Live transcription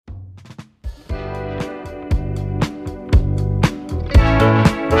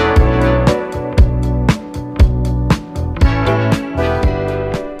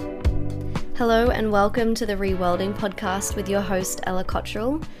and welcome to the Reworlding podcast with your host, Ella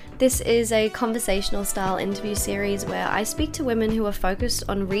Cottrell. This is a conversational style interview series where I speak to women who are focused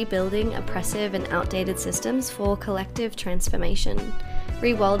on rebuilding oppressive and outdated systems for collective transformation.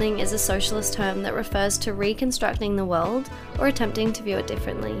 Reworlding is a socialist term that refers to reconstructing the world or attempting to view it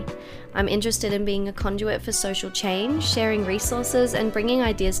differently. I'm interested in being a conduit for social change, sharing resources and bringing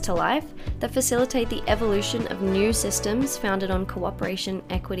ideas to life that facilitate the evolution of new systems founded on cooperation,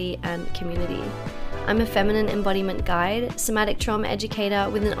 equity, and community. I'm a feminine embodiment guide, somatic trauma educator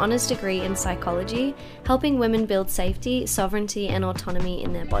with an honours degree in psychology, helping women build safety, sovereignty, and autonomy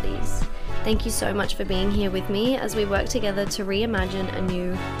in their bodies. Thank you so much for being here with me as we work together to reimagine a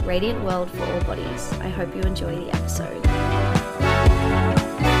new, radiant world for all bodies. I hope you enjoy the episode.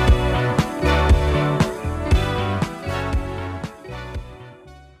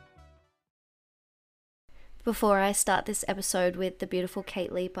 Before I start this episode with the beautiful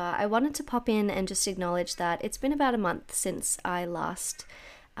Kate Leiper, I wanted to pop in and just acknowledge that it's been about a month since I last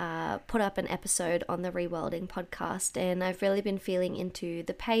put up an episode on the Reworlding podcast, and I've really been feeling into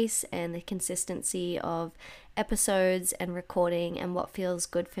the pace and the consistency of episodes and recording and what feels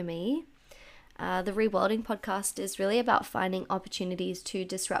good for me. The Reworlding podcast is really about finding opportunities to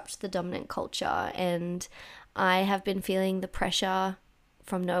disrupt the dominant culture, and I have been feeling the pressure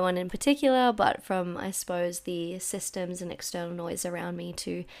from no one in particular, but from, I suppose, the systems and external noise around me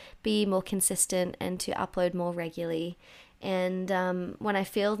to be more consistent and to upload more regularly. And when I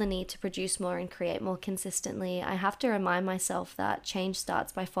feel the need to produce more and create more consistently, I have to remind myself that change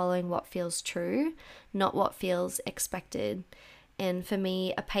starts by following what feels true, not what feels expected. And for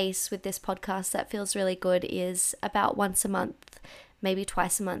me, a pace with this podcast that feels really good is about once a month, maybe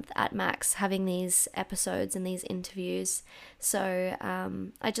twice a month at max, having these episodes and these interviews. So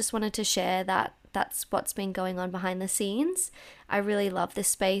I just wanted to share that that's what's been going on behind the scenes. I really love this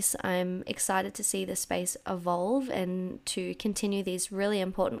space. I'm excited to see the space evolve and to continue these really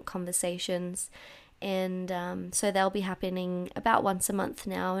important conversations. And so they'll be happening about once a month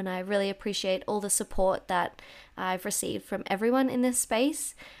now, and I really appreciate all the support that I've received from everyone in this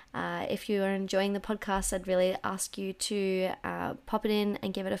space. If you are enjoying the podcast, I'd really ask you to pop it in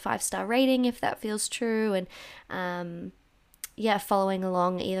and give it a 5-star rating if that feels true, and following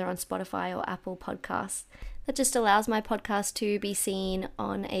along either on Spotify or Apple Podcasts. That just allows my podcast to be seen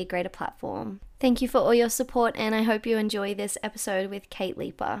on a greater platform. Thank you for all your support, and I hope you enjoy this episode with Kate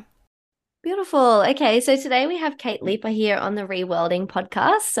Leiper. Beautiful. Okay, so today we have Kate Leiper here on the Reworlding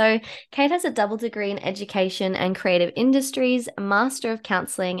podcast. So Kate has a double degree in education and creative industries, a master of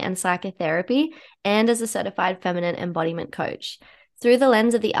counseling and psychotherapy, and as a certified feminine embodiment coach. Through the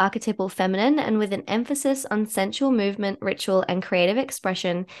lens of the archetypal feminine and with an emphasis on sensual movement, ritual, and creative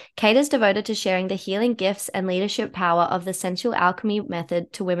expression, Kate is devoted to sharing the healing gifts and leadership power of the sensual alchemy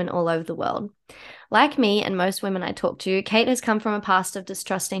method to women all over the world. Like me and most women I talk to, Kate has come from a past of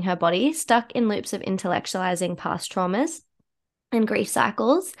distrusting her body, stuck in loops of intellectualizing past traumas and grief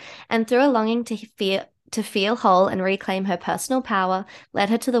cycles, and through a longing to feel whole and reclaim her personal power, led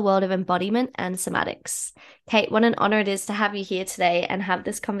her to the world of embodiment and somatics. Kate, what an honor it is to have you here today and have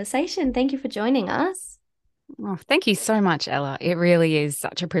this conversation. Thank you for joining us. Oh, thank you so much, Ella. It really is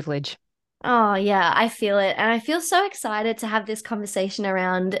such a privilege. Oh, yeah, I feel it. And I feel so excited to have this conversation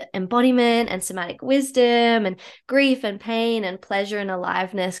around embodiment and somatic wisdom and grief and pain and pleasure and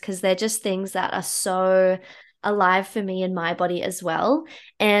aliveness, because they're just things that are so alive for me in my body as well.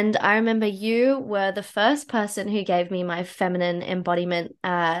 And I remember you were the first person who gave me my feminine embodiment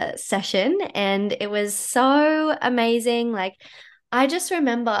session, and it was so amazing. Like, I just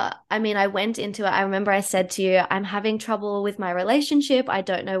remember, I went into it. I remember I said to you, I'm having trouble with my relationship. I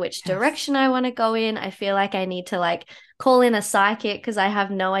don't know which direction I want to go in. I feel like I need to call in a psychic because I have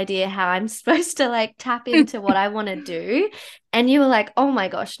no idea how I'm supposed to tap into what I want to do. And you were like, oh my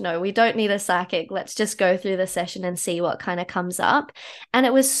gosh, no, we don't need a psychic. Let's just go through the session and see what kind of comes up. And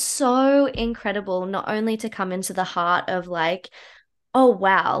it was so incredible, not only to come into the heart of oh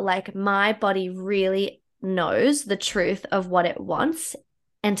wow, my body really knows the truth of what it wants,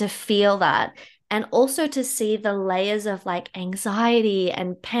 and to feel that, and also to see the layers of anxiety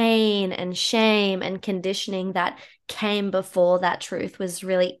and pain and shame and conditioning that came before that truth was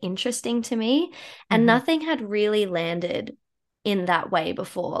really interesting to me. And nothing had really landed in that way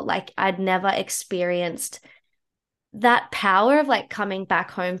before. I'd never experienced that power of coming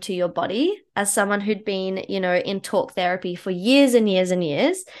back home to your body as someone who'd been, in talk therapy for years and years and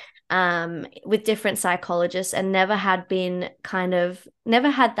years, with different psychologists, and never had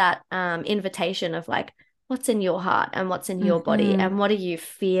that invitation of what's in your heart and what's in your body and what are you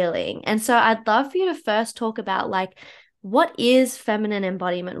feeling. And so I'd love for you to first talk about what is feminine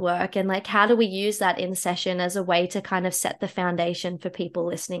embodiment work, and like how do we use that in session as a way to kind of set the foundation for people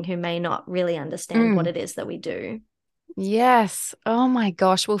listening who may not really understand what Mm, it is that we do? yes. Oh my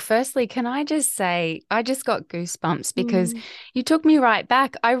gosh. Well, firstly, can I just say, I just got goosebumps because Mm. you took me right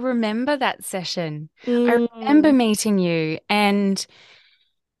back. I remember that session. I remember Mm. meeting you, and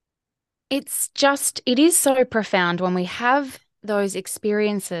it is so profound when we have those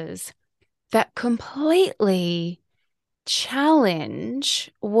experiences that completely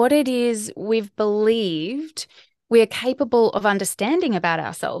challenge what it is we've believed we are capable of understanding about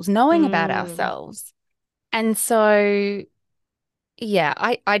ourselves, knowing about Mm. ourselves. And so, yeah,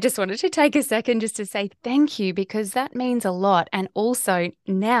 I just wanted to take a second just to say thank you because that means a lot. And also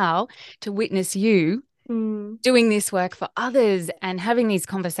now to witness you Mm. doing this work for others and having these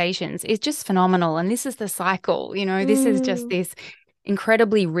conversations is just phenomenal. And this is the cycle, this is just Mm. this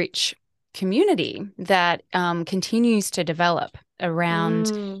incredibly rich community that continues to develop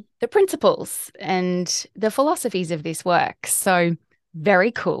around Mm. the principles and the philosophies of this work. So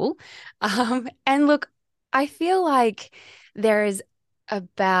very cool. And look, I feel like there is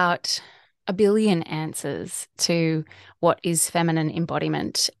about a billion answers to what is feminine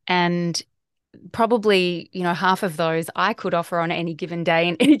embodiment. And probably, half of those I could offer on any given day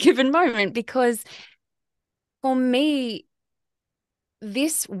in any given moment, because for me,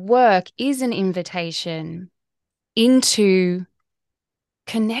 this work is an invitation into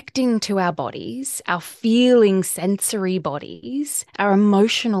connecting to our bodies, our feeling sensory bodies, our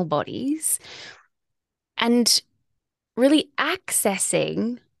emotional bodies, and really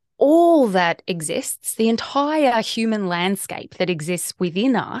accessing all that exists, the entire human landscape that exists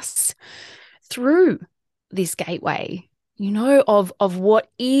within us through this gateway, of what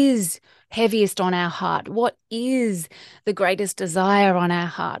is heaviest on our heart, what is the greatest desire on our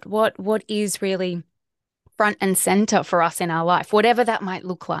heart, what is really front and center for us in our life, whatever that might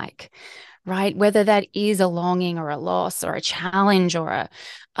look like, right? Whether that is a longing or a loss or a challenge or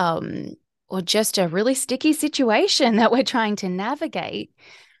just a really sticky situation that we're trying to navigate.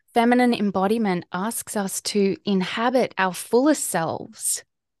 Feminine embodiment asks us to inhabit our fullest selves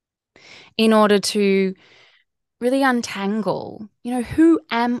in order to really untangle, who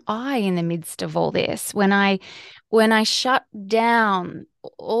am I in the midst of all this? When I shut down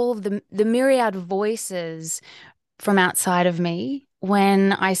all of the myriad voices from outside of me,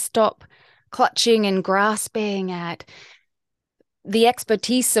 when I stop clutching and grasping at the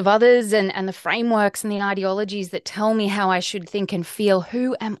expertise of others and the frameworks and the ideologies that tell me how I should think and feel,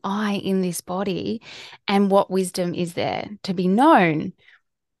 who am I in this body and what wisdom is there to be known?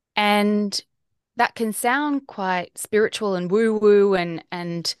 And that can sound quite spiritual and woo-woo,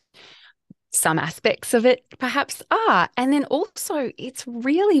 and some aspects of it perhaps are. And then also it's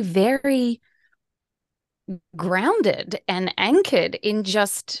really very grounded and anchored in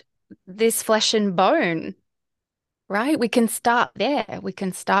just this flesh and bone, right? We can start there. We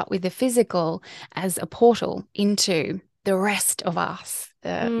can start with the physical as a portal into the rest of us,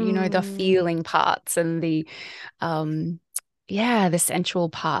 the Mm. feeling parts and um, the sensual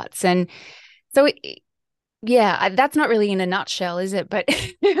parts. And so yeah, that's not really in a nutshell, is it? But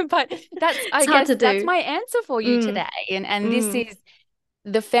but I It's hard guess to that's do. my answer for you Mm. today. And this Mm. is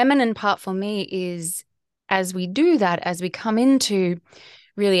the feminine part for me is, as we do that, as we come into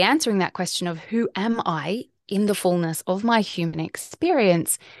really answering that question of who am I in the fullness of my human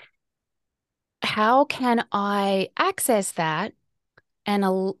experience, how can I access that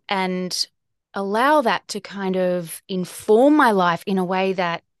and allow that to kind of inform my life in a way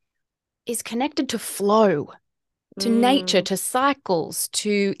that is connected to flow, to nature, Mm. to cycles,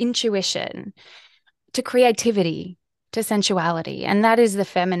 to intuition, to creativity, to sensuality. And that is the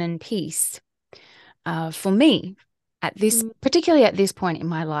feminine piece for me Mm. particularly at this point in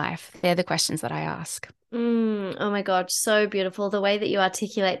my life. They're the questions that I ask. Oh my God, so beautiful. The way that you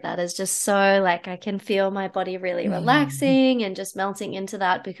articulate that is just so like I can feel my body really Mm. relaxing and just melting into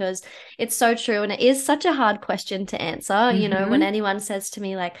that because it's so true. And it is such a hard question to answer. When Hmm. anyone says to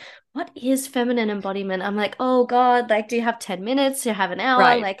me, like, what is feminine embodiment? I'm like, oh God, like, do you have 10 minutes? Do you have an hour?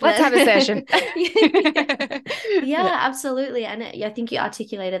 Right. Like, Let's have a session. yeah. Yeah. Yeah, absolutely. And I think you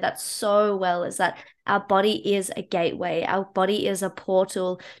articulated that so well is that our body is a gateway, our body is a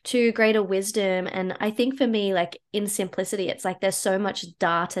portal to greater wisdom. And I think for me, like in simplicity, it's like there's so much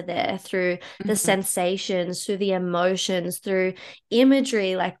data there through the Mhm. sensations, through the emotions, through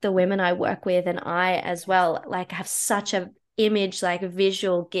imagery, like the women I work with and I as well, like have such a image, like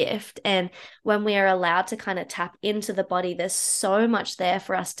visual gift. And when we are allowed to kind of tap into the body, there's so much there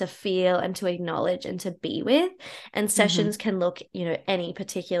for us to feel and to acknowledge and to be with. And Hmm. sessions can look, any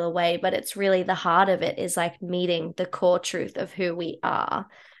particular way, but it's really the heart of it is like meeting the core truth of who we are.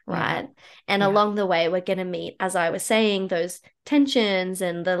 Yeah. Right. And Yeah. along the way, we're going to meet, as I was saying, those tensions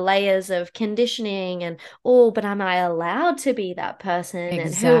and the layers of conditioning and, oh, but am I allowed to be that person?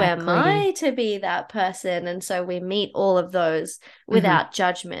 And who am Exactly. I to be that person? And so we meet all of those Hmm. without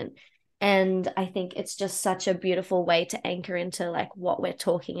judgment. And I think it's just such a beautiful way to anchor into like what we're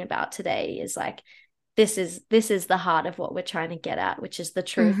talking about today is like this is the heart of what we're trying to get at, which is the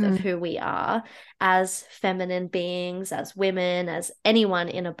truth of Hmm. who we are as feminine beings, as women, as anyone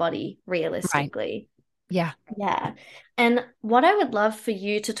in a body, Right. realistically. Yeah. Yeah. And what I would love for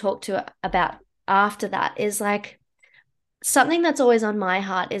you to talk to about after that is like something that's always on my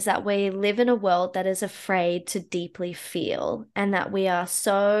heart is that we live in a world that is afraid to deeply feel and that we are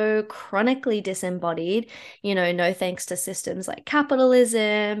so chronically disembodied, no thanks to systems like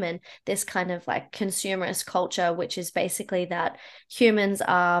capitalism and this kind of like consumerist culture, which is basically that humans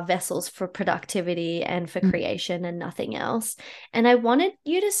are vessels for productivity and for Mm. creation and nothing else. And I wanted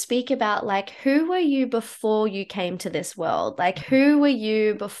you to speak about like who were you before you came to this world? Like who were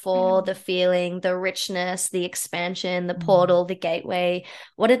you before the feeling, the richness, the expansion, the portal, the gateway?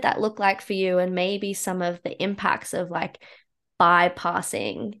 What did that look like for you? And maybe some of the impacts of like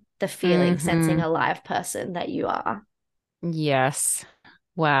bypassing the feeling, sensing Hmm. a live person that you are. Yes.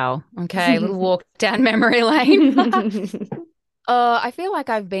 Wow. Okay, little walk down memory lane. I feel like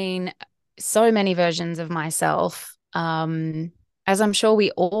I've been so many versions of myself, as I'm sure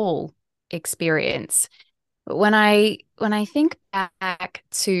we all experience. But when I think back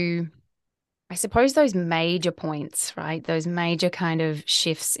to, I suppose those major points, right? Those major kind of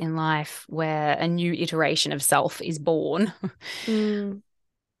shifts in life where a new iteration of self is born. Mm,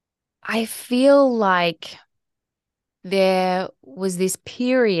 I feel like there was this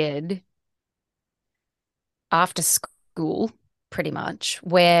period after school, pretty much,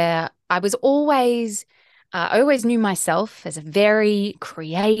 where I always knew myself as a very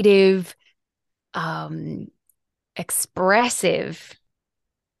creative, um, expressive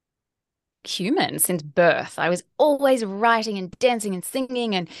human since birth. I was always writing and dancing and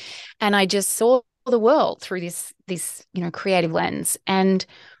singing, and I just saw the world through this creative lens. And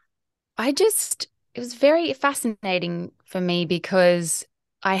it was very fascinating for me because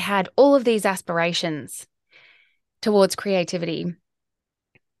I had all of these aspirations towards creativity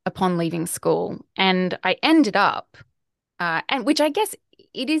upon leaving school. And I ended up, and which I guess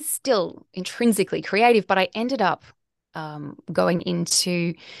it is still intrinsically creative, but I ended up going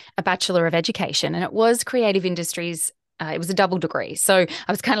into a Bachelor of Education, and it was creative industries. It was a double degree, so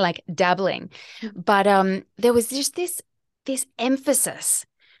I was kind of like dabbling, but there was just this emphasis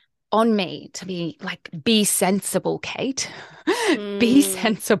on me to be like, be sensible, Kate. Be mm,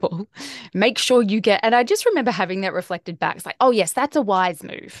 sensible. Make sure you get. And I just remember having that reflected back. It's like, oh, yes, that's a wise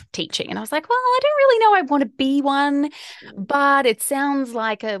move, teaching. And I was like, well, I don't really know I want to be one, but it sounds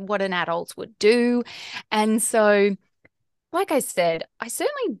like what an adult would do. And so, like I said, I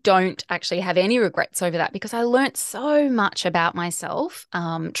certainly don't actually have any regrets over that because I learnt so much about myself,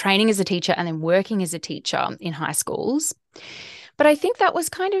 training as a teacher and then working as a teacher in high schools. But I think that was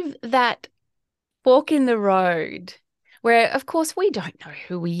kind of that fork in the road where, of course, we don't know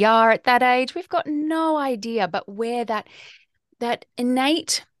who we are at that age. We've got no idea, but where that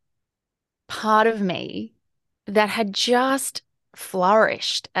innate part of me that had just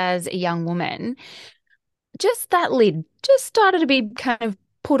flourished as a young woman, just that lid just started to be kind of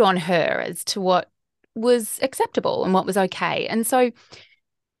put on her as to what was acceptable and what was okay. And so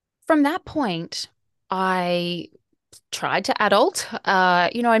from that point, I tried to adult,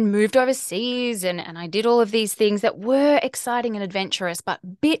 and moved overseas and I did all of these things that were exciting and adventurous,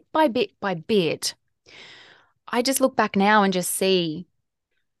 but bit by bit by bit, I just look back now and just see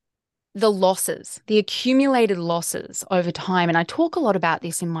the losses, the accumulated losses over time. And I talk a lot about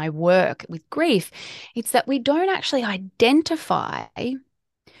this in my work with grief. It's that we don't actually identify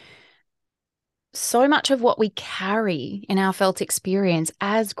so much of what we carry in our felt experience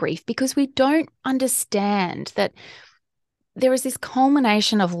as grief because we don't understand that there is this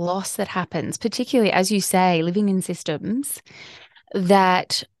culmination of loss that happens, particularly, as you say, living in systems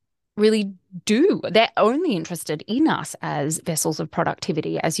that really they're only interested in us as vessels of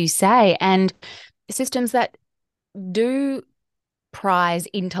productivity, as you say, and systems that do prize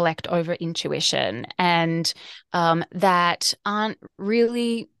intellect over intuition and that aren't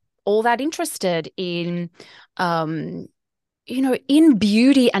really all that interested in um, in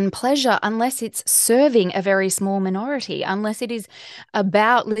beauty and pleasure unless it's serving a very small minority, unless it is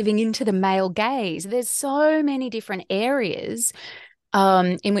about living into the male gaze. There's so many different areas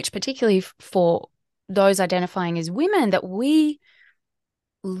in which, particularly for those identifying as women, that we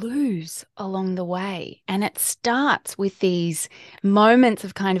lose along the way. And it starts with these moments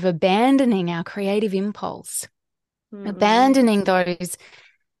of kind of abandoning our creative impulse, Mm-mm. abandoning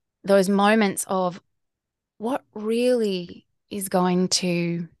those moments of what really is going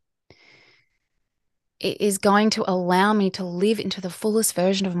to allow me to live into the fullest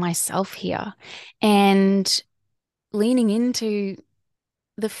version of myself here, and leaning into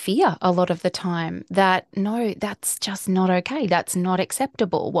the fear a lot of the time that no, that's just not okay. That's not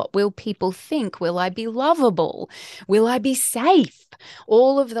acceptable. What will people think? Will I be lovable? Will I be safe?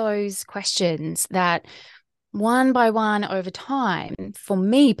 All of those questions that one by one over time, for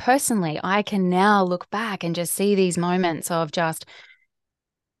me personally, I can now look back and just see these moments of just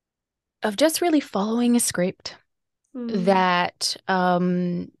really following a script Mm.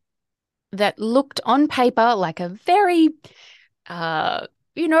 that looked on paper like a very uh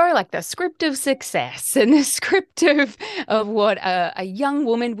like the script of success and the script of what a young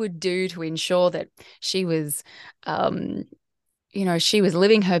woman would do to ensure that she was um she was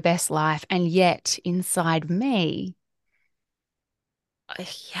living her best life. And yet inside me,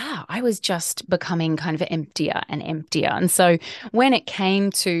 yeah, I was just becoming kind of emptier and emptier. And so when it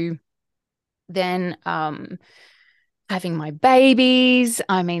came to then having my babies,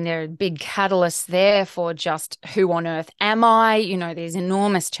 I mean, there are big catalysts there for just who on earth am I? There's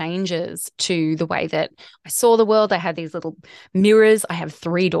enormous changes to the way that I saw the world. I had these little mirrors. I have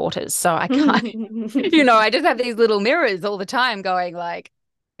three daughters, so I can't, I just have these little mirrors all the time going like,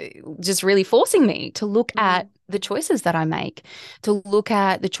 just really forcing me to look at Mm. the choices that I make, to look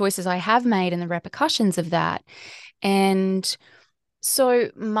at the choices I have made and the repercussions of that. And so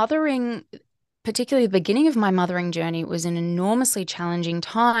mothering, particularly the beginning of my mothering journey, was an enormously challenging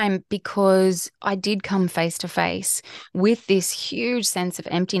time because I did come face to face with this huge sense of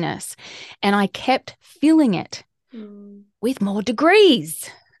emptiness, and I kept filling it Mm. with more degrees,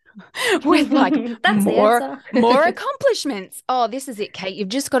 with like That's the more answer. more accomplishments. Oh, this is it, Kate. You've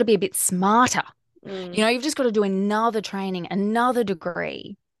just got to be a bit smarter. Mm. You've just got to do another training, another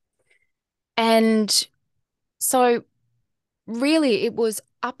degree. And so really it was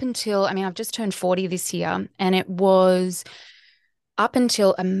up until, I mean, I've just turned 40 this year, and it was up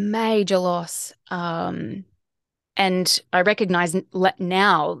until a major loss. And I recognize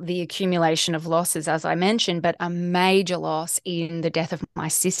now the accumulation of losses, as I mentioned, but a major loss in the death of my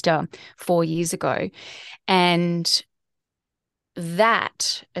sister 4 years ago. And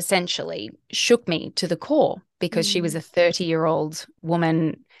that essentially shook me to the core because she was Mm. a 30-year-old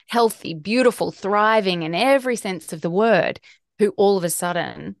woman, healthy, beautiful, thriving in every sense of the word, who all of a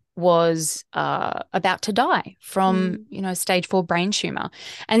sudden was about to die from, Mm. stage 4 brain tumor.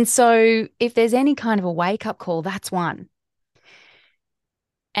 And so if there's any kind of a wake-up call, that's one.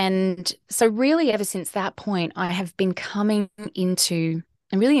 And so really ever since that point, I have been coming into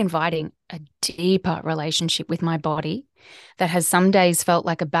and really inviting a deeper relationship with my body that has some days felt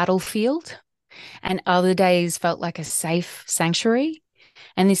like a battlefield and other days felt like a safe sanctuary.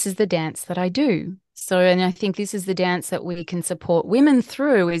 And this is the dance that I do. So, and I think this is the dance that we can support women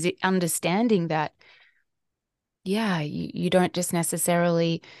through, is understanding that, yeah, you don't just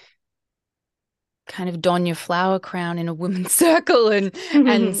necessarily kind of don your flower crown in a women's circle and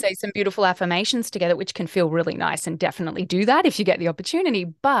say some beautiful affirmations together, which can feel really nice, and definitely do that if you get the opportunity.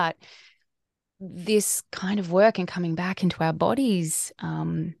 But this kind of work and coming back into our bodies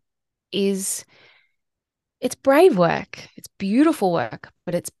is it's brave work. It's beautiful work,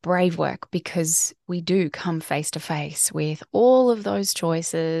 but it's brave work because we do come face to face with all of those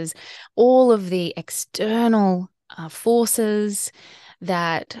choices, all of the external forces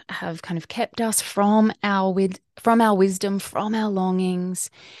that have kind of kept us from our wisdom, from our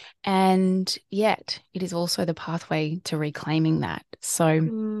longings, and yet it is also the pathway to reclaiming that. So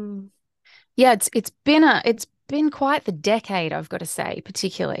Mm. yeah, it's been quite the decade, I've got to say,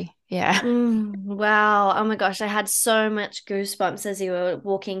 particularly. Yeah. Wow. Oh my gosh. I had so much goosebumps as you were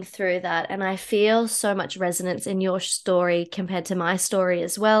walking through that. And I feel so much resonance in your story compared to my story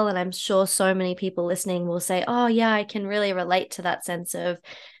as well. And I'm sure so many people listening will say, oh, yeah, I can really relate to that sense of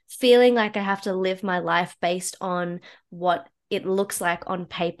feeling like I have to live my life based on what it looks like on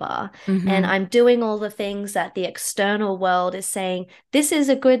paper. And Hmm. I'm doing all the things that the external world is saying, this is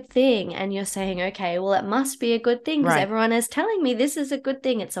a good thing. And you're saying, okay, well, it must be a good thing because Right. everyone is telling me this is a good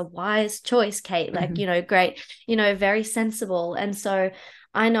thing. It's a wise choice, Kate. Like, Hmm. great, very sensible. And so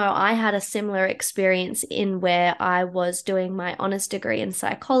I know I had a similar experience in where I was doing my honors degree in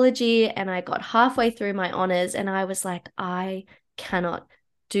psychology and I got halfway through my honors and I was like, I cannot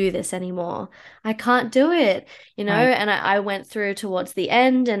do this anymore. I can't do it, Right. and I went through towards the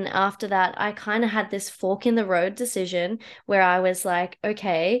end. And after that, I kind of had this fork in the road decision where I was like,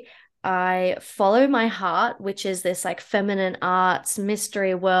 okay, I follow my heart, which is this like feminine arts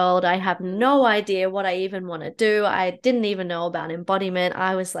mystery world. I have no idea what I even want to do. I didn't even know about embodiment.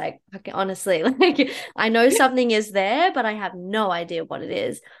 I was like, okay, honestly, like I know something is there, but I have no idea what it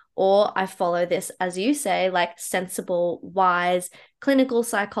is. Or I follow this, as you say, like sensible, wise clinical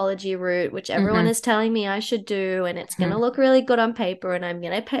psychology route, which everyone Hmm. is telling me I should do, and it's going to Hmm. look really good on paper, and I'm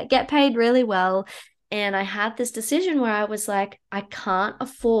going to get paid really well. And I had this decision where I was like, I can't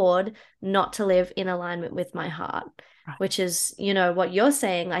afford not to live in alignment with my heart, Right. which is, what you're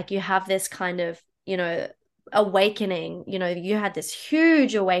saying. Like you have this kind of, awakening, you had this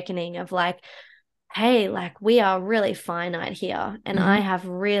huge awakening of like, hey, like we are really finite here, and I Hmm. have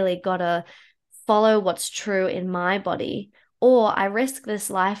really got to follow what's true in my body, or I risk this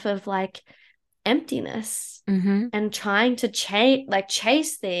life of like emptiness Hmm. and trying to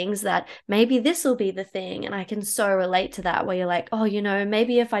chase things that maybe this will be the thing. And I can so relate to that, where you're like, oh,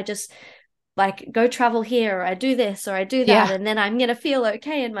 maybe if I just like go travel here, or I do this or I do that, Yeah. and then I'm gonna feel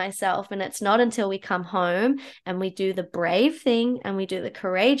okay in myself. And it's not until we come home and we do the brave thing and we do the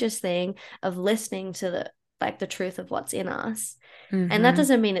courageous thing of listening to the truth of what's in us. And that Hmm.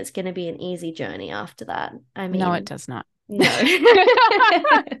 doesn't mean it's going to be an easy journey after that. I No, it mean, does not. no.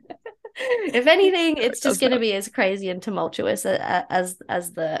 If anything, It it's just does going to not. be as crazy and tumultuous as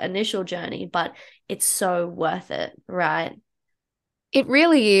the initial journey, but it's so worth it, right? It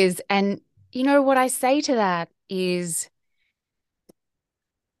really is. And you know what I say to that is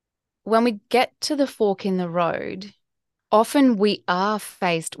when we get to the fork in the road, often we are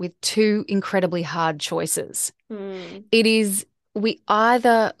faced with two incredibly hard choices. Mm, It is we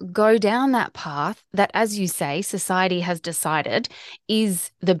either go down that path that, as you say, society has decided is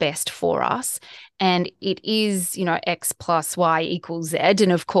the best for us, and it is, X plus Y equals Z.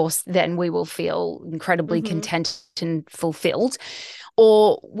 And of course, then we will feel incredibly mm-hmm. content and fulfilled.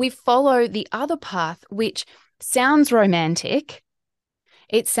 Or we follow the other path, which sounds romantic.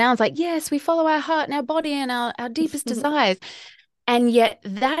 It sounds like, yes, we follow our heart and our body and our deepest desires. And yet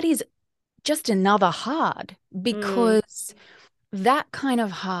that is just another hard, Mm, because that kind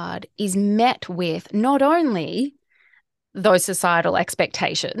of hard is met with not only those societal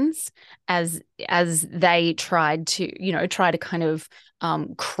expectations as they try to kind of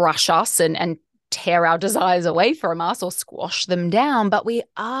crush us and tear our desires away from us or squash them down, but we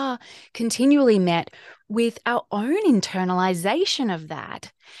are continually met with our own internalization of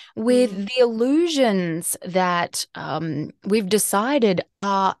that, with mm, the illusions that we've decided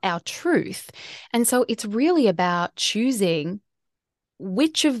are our truth. And so it's really about choosing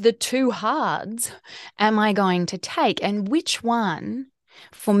which of the two hards am I going to take, and which one.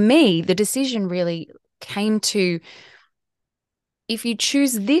 For me, the decision really came to, if you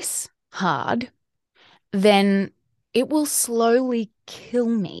choose this hard, then it will slowly kill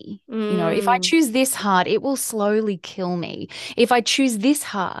me. If I mm, choose this hard, it will slowly kill me. If I choose this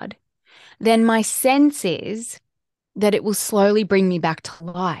hard, then my sense is that it will slowly bring me back to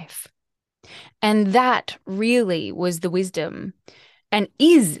life. And that really was the wisdom, and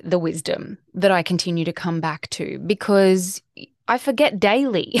is the wisdom, that I continue to come back to, because I forget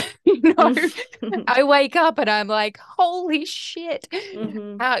daily. mm. I wake up and I'm like, holy shit.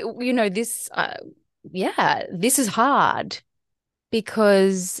 Mm-hmm. This, yeah, this is hard,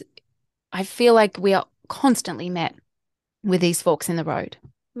 because I feel like we are constantly met with these forks in the road.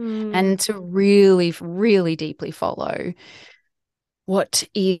 Mm, And to really, really deeply follow what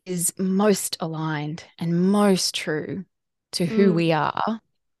is most aligned and most true to who mm, we are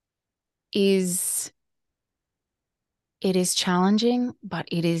is it is challenging, but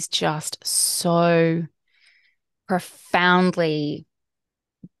it is just so profoundly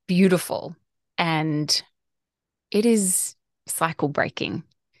beautiful, and it is cycle breaking.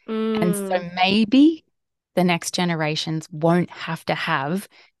 And so mm, maybe the next generations won't have to have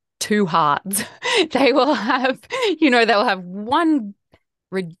two hearts. They will have, they'll have one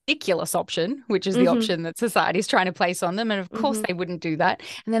ridiculous option, which is the mm-hmm, option that society is trying to place on them. And of course, mm-hmm, they wouldn't do that.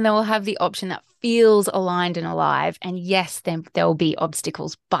 And then they will have the option that feels aligned and alive. And yes, then there will be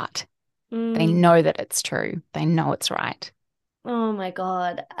obstacles, but they mm. know that it's true. They know it's right. Oh my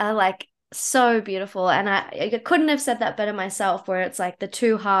God. I like so beautiful. And I couldn't have said that better myself, where it's like the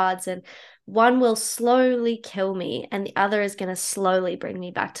two hards. And one will slowly kill me and the other is going to slowly bring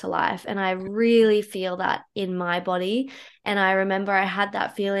me back to life. And I really feel that in my body. And I remember I had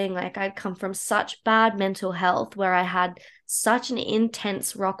that feeling like I'd come from such bad mental health where I had such an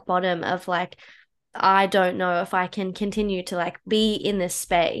intense rock bottom of like, I don't know if I can continue to like be in this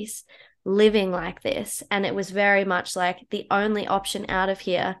space living like this. And it was very much like the only option out of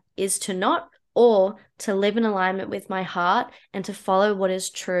here is to not, or to live in alignment with my heart and to follow what is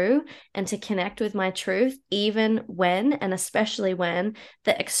true and to connect with my truth, even when, and especially when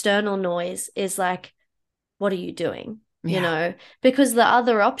the external noise is like, what are you doing? You Yeah. know, because the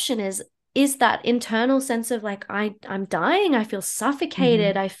other option is that internal sense of like I'm dying, I feel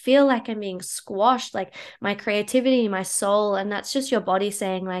suffocated, Hmm. I feel like I'm being squashed, like my creativity, my soul, and that's just your body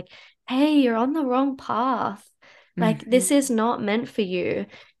saying like, hey, you're on the wrong path. Like this Hmm. is not meant for you.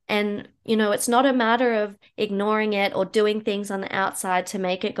 And it's not a matter of ignoring it or doing things on the outside to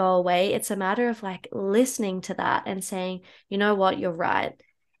make it go away. It's a matter of like listening to that and saying, you know what, you're right.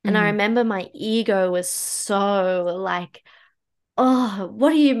 And I Hmm. remember my ego was so like, oh,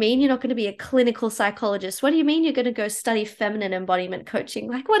 what do you mean you're not going to be a clinical psychologist? What do you mean you're going to go study feminine embodiment coaching?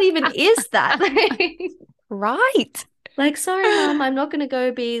 Like, what even is that? Right. Like, sorry, mom, I'm not going to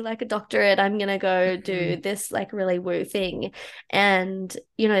go be like a doctorate. I'm going to go do this like really woo thing. And,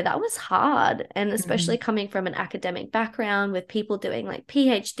 that was hard. And Hmm. especially coming from an academic background with people doing like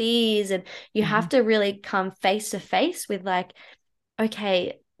PhDs, and you have Hmm. to really come face to face with like,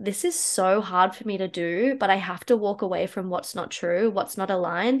 okay, this is so hard for me to do, but I have to walk away from what's not true, what's not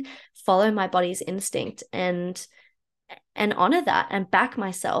aligned, follow my body's instinct and honor that and back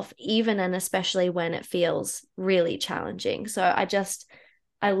myself even and especially when it feels really challenging. So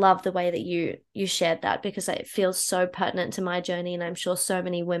I love the way that you shared that because it feels so pertinent to my journey, and I'm sure so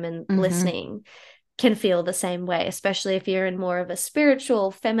many women Hmm. listening can feel the same way, especially if you're in more of a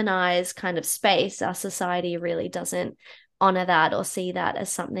spiritual, feminized kind of space. Our society really doesn't honor that or see that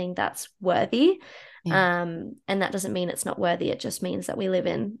as something that's worthy. Yeah. And that doesn't mean it's not worthy. It just means that we live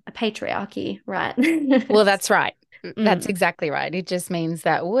in a patriarchy, right? Well, that's right. That's Mm. exactly right. It just means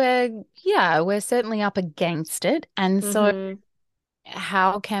that we're certainly up against it. And so Mm-hmm.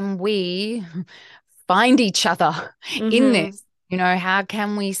 how can we find each other in Mm-hmm. this? How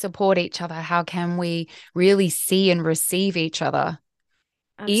can we support each other? How can we really see and receive each other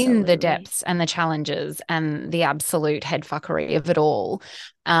in the Absolutely. depths and the challenges and the absolute headfuckery of it all?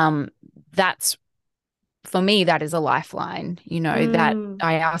 Um, that's for me, that is a lifeline, that Mm.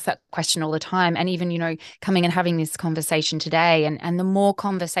 I ask that question all the time. And even, coming and having this conversation today and the more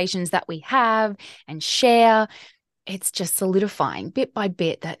conversations that we have and share, it's just solidifying bit by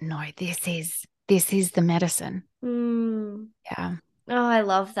bit that no, this is the medicine. Mm. Yeah. Oh, I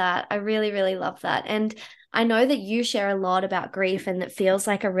love that. I really, really love that. And I know that you share a lot about grief, and it feels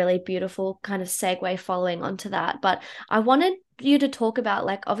like a really beautiful kind of segue following onto that. But I wanted you to talk about,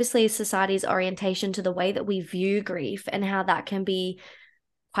 like, obviously society's orientation to the way that we view grief and how that can be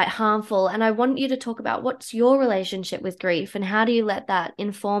quite harmful. And I want you to talk about what's your relationship with grief and how do you let that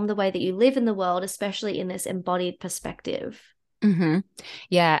inform the way that you live in the world, especially in this embodied perspective. Hmm.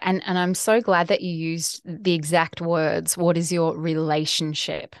 Yeah. And I'm so glad that you used the exact words. What is your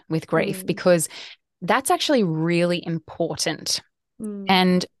relationship with grief? Mm, Because that's actually really important. mm,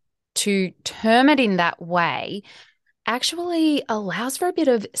 And to term it in that way actually allows for a bit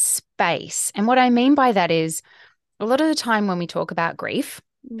of space. And what I mean by that is a lot of the time when we talk about grief,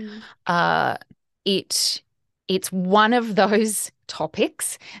 mm. uh, it it's one of those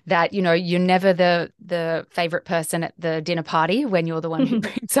topics that you're never the favorite person at the dinner party when you're the one who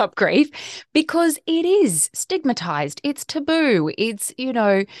brings up grief, because it is stigmatized, it's taboo, it's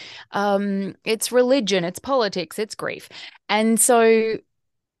religion, it's politics, it's grief. And so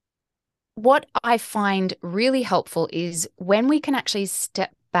what I find really helpful is when we can actually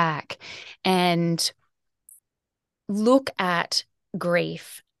step back and look at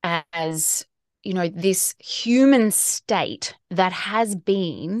grief as, this human state that has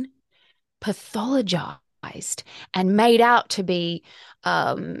been pathologized and made out to be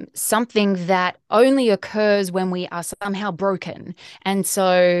something that only occurs when we are somehow broken. And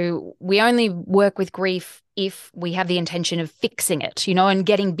so we only work with grief if we have the intention of fixing it, and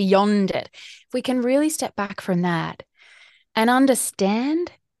getting beyond it. If we can really step back from that and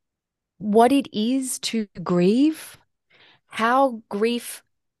understand what it is to grieve, how grief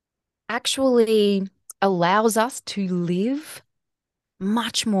actually allows us to live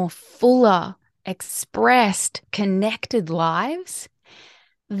much more fuller, expressed, connected lives,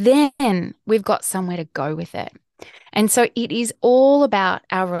 then we've got somewhere to go with it. And so it is all about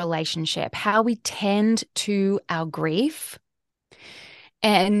our relationship, how we tend to our grief,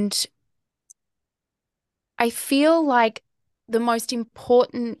 and I feel like the most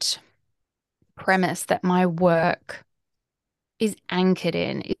important premise that my work is anchored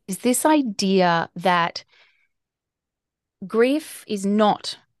in is this idea that grief is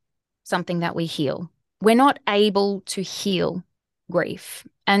not something that we heal. We're not able to heal grief.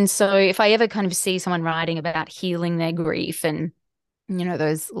 And so if I ever kind of see someone writing about healing their grief and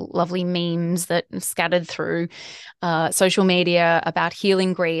those lovely memes that are scattered through social media about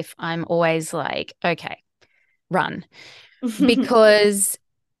healing grief, I'm always like, okay, run. Because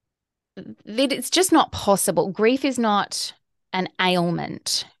it's just not possible. Grief is not an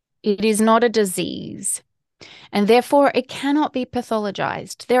ailment. It is not a disease. And therefore, it cannot be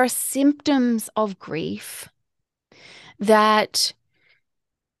pathologized. There are symptoms of grief that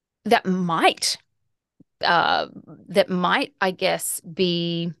that might I guess,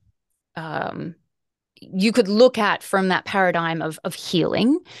 be you could look at from that paradigm of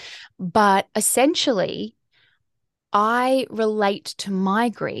healing, but essentially, I relate to my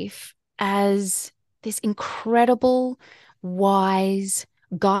grief as this incredible, wise,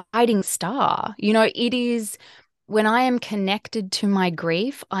 guiding star. It is when I am connected to my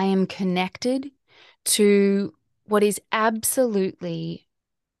grief, I am connected to what is absolutely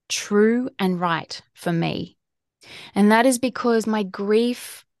true and right for me. And that is because my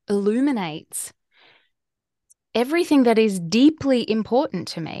grief illuminates everything that is deeply important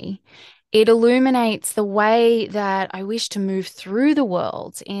to me. It illuminates the way that I wish to move through the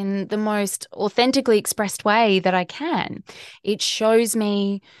world in the most authentically expressed way that I can. It shows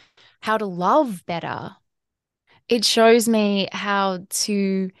me how to love better. It shows me how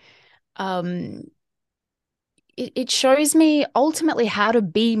to, it shows me ultimately how to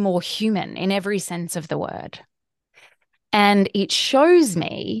be more human in every sense of the word. And it shows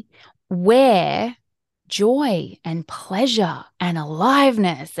me where joy and pleasure and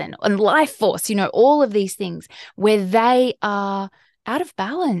aliveness and life force, all of these things, where they are out of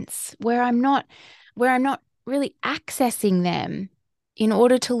balance, where I'm not really accessing them in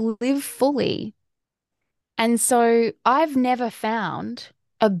order to live fully. And so I've never found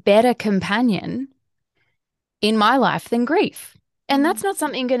a better companion in my life than grief. And that's not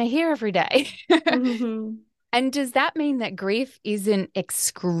something I'm going to hear every day. Mhm. And does that mean that grief isn't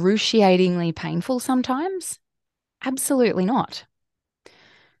excruciatingly painful sometimes? Absolutely not.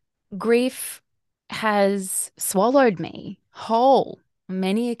 Grief has swallowed me whole on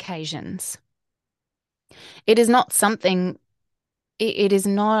many occasions. It is not something, it is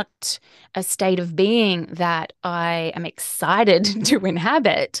not a state of being that I am excited to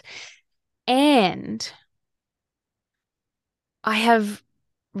inhabit. And I have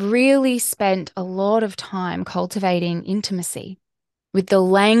really spent a lot of time cultivating intimacy with the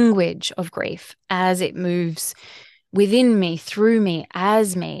language of grief as it moves within me,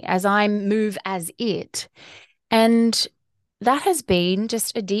 as I move as it. And that has been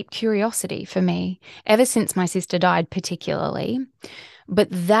just a deep curiosity for me ever since my sister died, particularly. But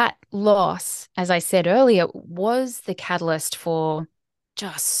that loss, as I said earlier, was the catalyst for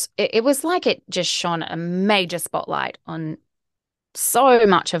it was like it just shone a major spotlight on so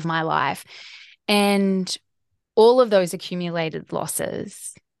much of my life. And all of those accumulated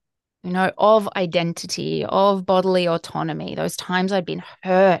losses, of identity, of bodily autonomy, those times I'd been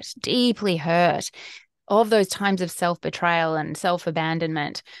hurt, deeply hurt, of those times of self-betrayal and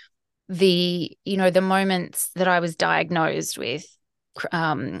self-abandonment, the moments that I was diagnosed with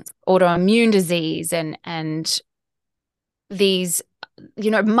autoimmune disease and these,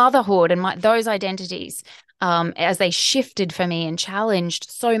 motherhood and those identities, as they shifted for me and challenged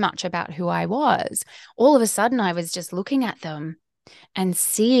so much about who I was, all of a sudden I was just looking at them and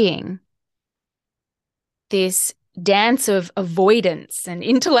seeing this dance of avoidance and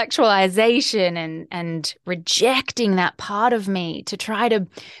intellectualization and rejecting that part of me to try to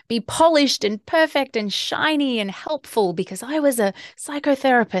be polished and perfect and shiny and helpful because I was a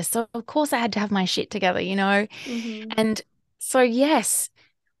psychotherapist. So of course I had to have my shit together. Mhm. And so, yes,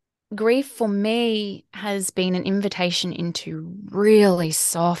 grief for me has been an invitation into really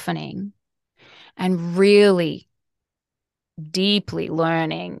softening and really deeply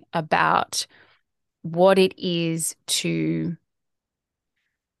learning about what it is to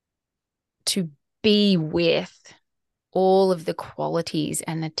be with all of the qualities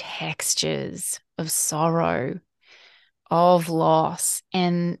and the textures of sorrow, of loss,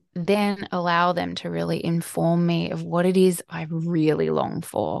 and then allow them to really inform me of what it is I really long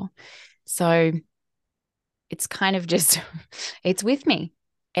for. So it's kind of just, it's with me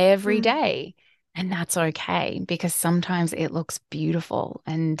every Mm. day. And that's okay because sometimes it looks beautiful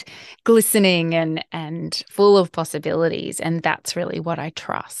and glistening and full of possibilities. And that's really what I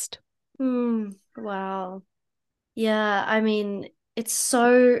trust. Wow. Yeah, I mean, it's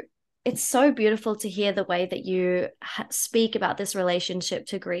so beautiful to hear the way that you speak about this relationship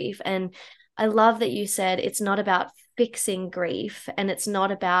to grief. And I love that you said it's not about fixing grief and it's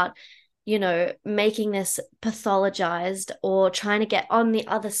not about, making this pathologized or trying to get on the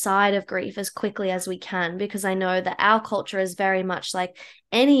other side of grief as quickly as we can, because I know that our culture is very much like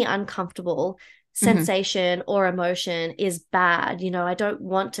any uncomfortable Hmm. sensation or emotion is bad. I don't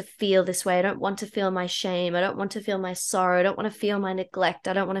want to feel this way. I don't want to feel my shame. I don't want to feel my sorrow. I don't want to feel my neglect.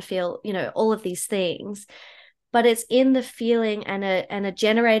 I don't want to feel, all of these things. But it's in the feeling and a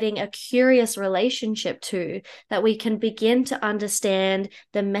generating a curious relationship to that we can begin to understand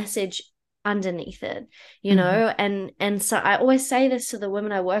the message underneath it, Hmm. and so I always say this to the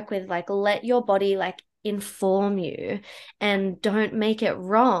women I work with, like, let your body like inform you and don't make it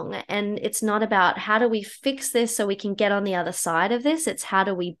wrong. And it's not about how do we fix this so we can get on the other side of this. It's how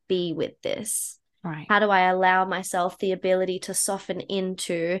do we be with this? Right. How do I allow myself the ability to soften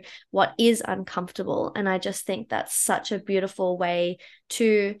into what is uncomfortable? And I just think that's such a beautiful way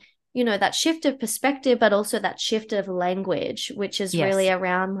to, that shift of perspective, but also that shift of language, which is really Yes.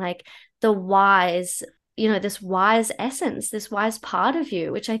 around like the wise, this wise essence, this wise part of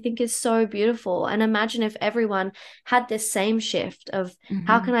you, which I think is so beautiful. And imagine if everyone had this same shift of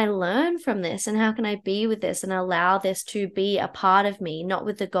how Hmm. can I learn from this and how can I be with this and allow this to be a part of me, not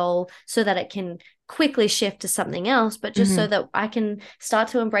with the goal so that it can quickly shift to something else, but just Hmm. so that I can start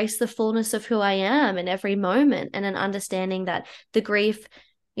to embrace the fullness of who I am in every moment, and an understanding that the grief,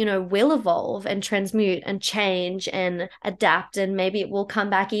 will evolve and transmute and change and adapt. And maybe it will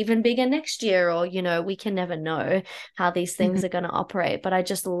come back even bigger next year, or, we can never know how these Hmm. things are going to operate. But I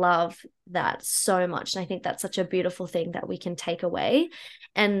just love that so much. And I think that's such a beautiful thing that we can take away.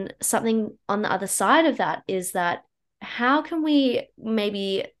 And something on the other side of that is that how can we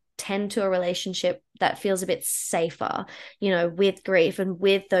maybe tend to a relationship that feels a bit safer, with grief and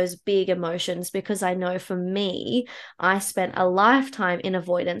with those big emotions? Because I know for me, I spent a lifetime in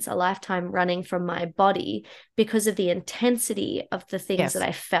avoidance, a lifetime running from my body because of the intensity of the things that Yes.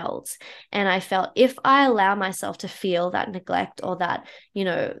 I felt. And I felt if I allow myself to feel that neglect or that,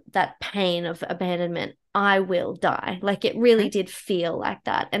 that pain of abandonment, I will die. Like it really Right. did feel like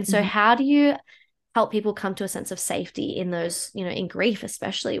that. And so, Hmm. how do you help people come to a sense of safety in those, in grief,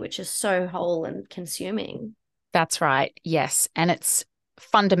 especially, which is so whole and consuming? That's right. Yes. And it's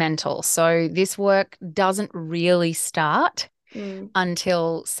fundamental. So this work doesn't really start Mm,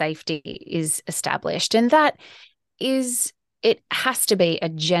 until safety is established. And that is, it has to be a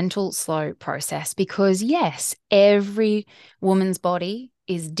gentle, slow process because, yes, every woman's body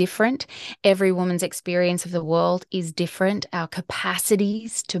is different. Every woman's experience of the world is different. Our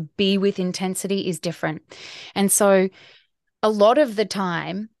capacities to be with intensity is different. And so, a lot of the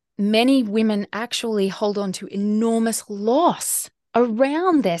time, many women actually hold on to enormous loss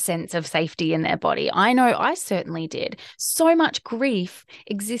around their sense of safety in their body. I know I certainly did. So much grief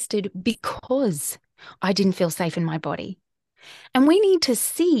existed because I didn't feel safe in my body. And we need to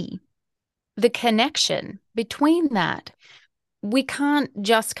see the connection between that. We can't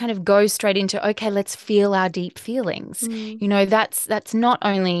just kind of go straight into, okay, let's feel our deep feelings. mm, That's not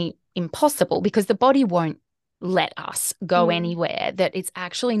only impossible because the body won't let us go mm, anywhere that it's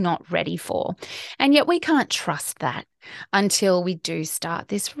actually not ready for. And yet we can't trust that until we do start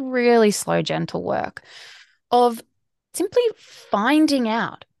this really slow, gentle work of simply finding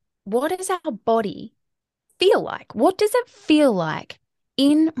out what does our body feel like? What does it feel like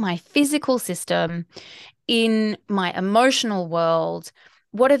in my physical system, in my emotional world?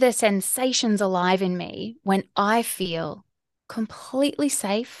 What are the sensations alive in me when I feel completely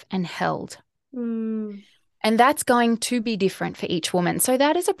safe and held? mm, And that's going to be different for each woman. So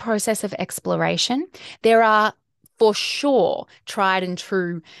that is a process of exploration. There are for sure tried and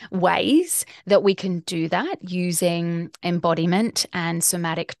true ways that we can do that using embodiment and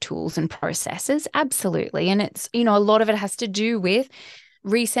somatic tools and processes. Absolutely. And it's, a lot of it has to do with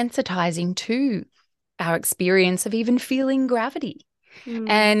resensitizing to our experience of even feeling gravity mm,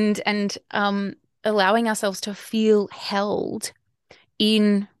 and allowing ourselves to feel held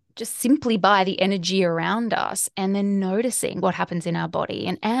in just simply by the energy around us and then noticing what happens in our body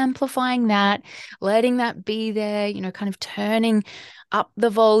and amplifying that, letting that be there, kind of turning up the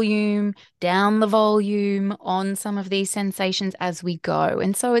volume, down the volume on some of these sensations as we go.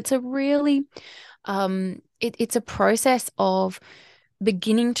 And so it's a really, it's a process of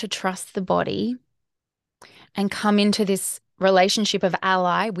beginning to trust the body and come into this relationship of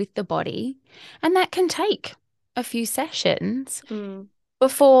ally with the body. And that can take a few sessions mm,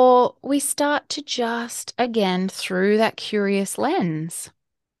 before we start to just, again, through that curious lens,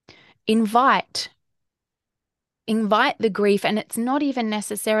 invite invite the grief. And it's not even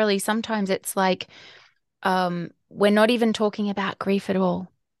necessarily, sometimes it's like we're not even talking about grief at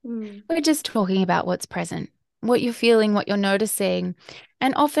all. Mm. We're just talking about what's present, what you're feeling, what you're noticing.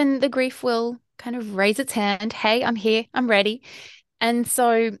 And often the grief will kind of raise its hand. Hey, I'm here, I'm ready. And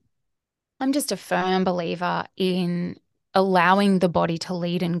so I'm just a firm believer in allowing the body to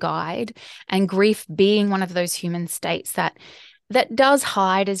lead and guide, and grief being one of those human states that does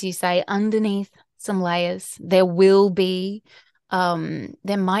hide, as you say, underneath some layers. There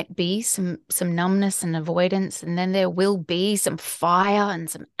might be some numbness and avoidance, and then there will be some fire and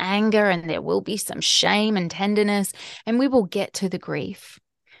some anger, and there will be some shame and tenderness, and we will get to the grief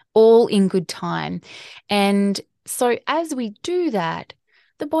all in good time. And so as we do that,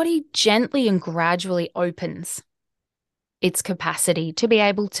 the body gently and gradually opens its capacity to be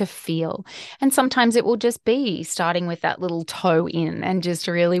able to feel. And sometimes it will just be starting with that little toe in and just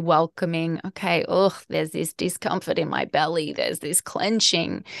really welcoming, okay, oh, there's this discomfort in my belly, there's this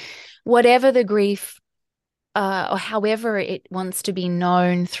clenching, whatever the grief, or however it wants to be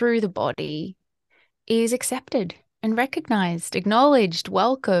known through the body is accepted and recognized, acknowledged,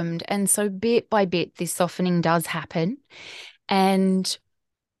 welcomed. And so bit by bit, this softening does happen. And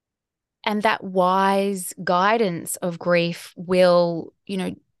that wise guidance of grief will,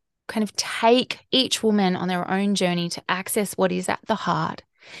 kind of take each woman on their own journey to access what is at the heart.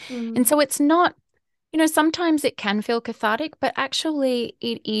 And Mm. so it's not, sometimes it can feel cathartic, but actually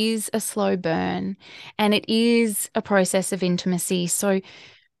it is a slow burn and it is a process of intimacy. So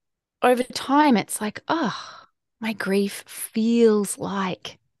over time, it's like, oh, my grief feels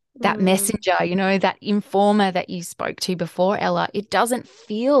like that Mm. messenger, that informer that you spoke to before, Ella. It doesn't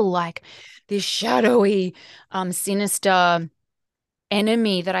feel like this shadowy, sinister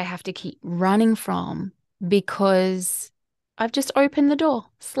enemy that I have to keep running from, because I've just opened the door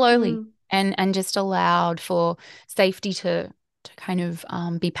slowly Mm. and just allowed for safety to kind of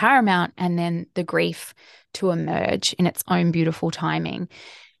be paramount, and then the grief to emerge in its own beautiful timing.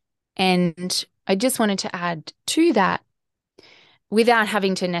 And I just wanted to add to that, without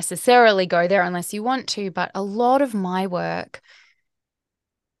having to necessarily go there unless you want to, but a lot of my work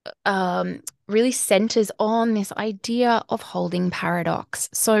really centers on this idea of holding paradox.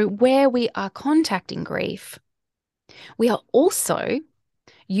 So, where we are contacting grief, we are also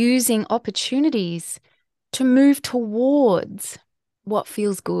using opportunities to move towards what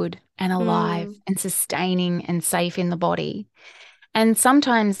feels good and alive Mm. and sustaining and safe in the body. And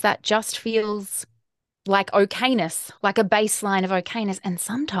sometimes that just feels like okayness, like a baseline of okayness. And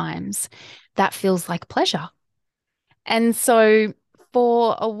sometimes that feels like pleasure. And so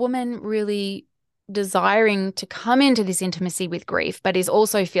for a woman really desiring to come into this intimacy with grief, but is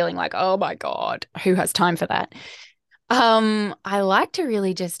also feeling like, oh my God, who has time for that? I like to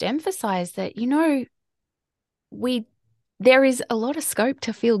really just emphasize that, we there is a lot of scope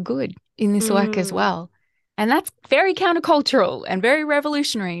to feel good in this work as Mm. well. And that's very countercultural and very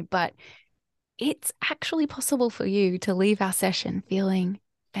revolutionary, but it's actually possible for you to leave our session feeling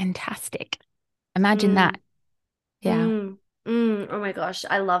fantastic. Imagine that. Mm. Yeah. Mm. Mm. Oh my gosh,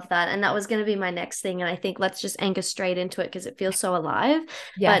 I love that. And that was going to be my next thing. And I think let's just anchor straight into it because it feels so alive.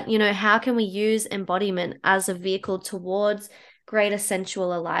 Yeah. But, how can we use embodiment as a vehicle towards greater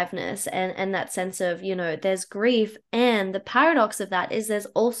sensual aliveness and that sense of, there's grief, and the paradox of that is there's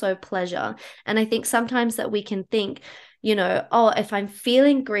also pleasure. And I think sometimes that we can think, oh, if I'm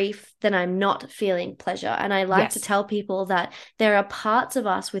feeling grief, then I'm not feeling pleasure. And I like to Yes. tell people that there are parts of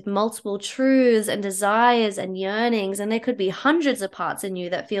us with multiple truths and desires and yearnings, and there could be hundreds of parts in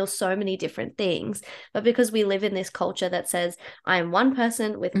you that feel so many different things. But because we live in this culture that says, I am one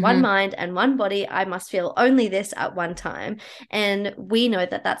person with one Hmm. mind and one body, I must feel only this at one time. And we know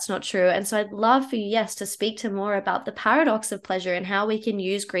that that's not true. And so I'd love for you, yes, to speak to more about the paradox of pleasure and how we can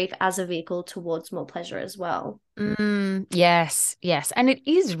use grief as a vehicle towards more pleasure as well. Yes, yes. And it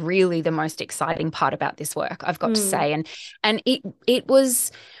is really the most exciting part about this work, I've got to Mm. say. And it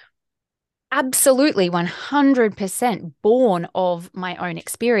was absolutely 100% born of my own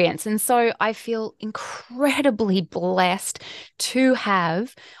experience. And so I feel incredibly blessed to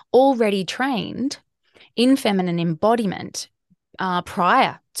have already trained in feminine embodiment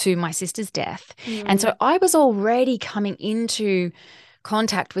prior to my sister's death. And so Mm. I was already coming into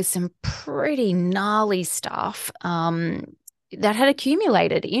contact with some pretty gnarly stuff that had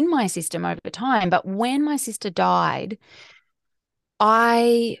accumulated in my system over time. But when my sister died,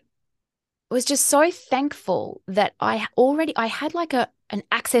 I was just so thankful that I had like an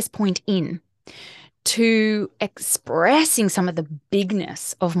access point in to expressing some of the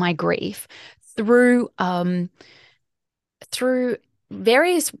bigness of my grief through through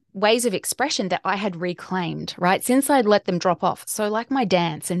various ways of expression that I had reclaimed, right? Since I'd let them drop off. So, like my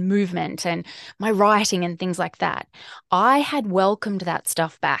dance and movement and my writing and things like that, I had welcomed that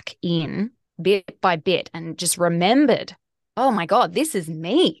stuff back in bit by bit and just remembered, oh my God, this is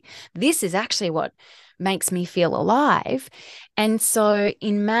me. This is actually what makes me feel alive. And so,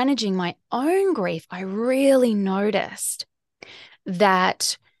 in managing my own grief, I really noticed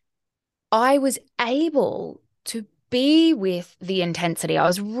that I was able to be with the intensity. I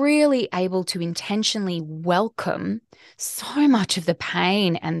was really able to intentionally welcome so much of the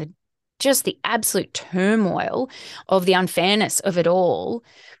pain and just the absolute turmoil of the unfairness of it all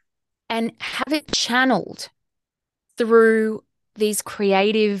and have it channeled through these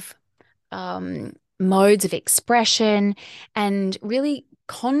creative modes of expression and really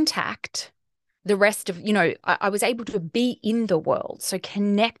contact the rest of, I was able to be in the world. So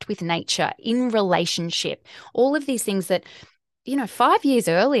connect with nature, in relationship, all of these things that, 5 years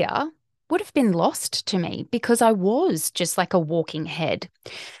earlier would have been lost to me because I was just like a walking head.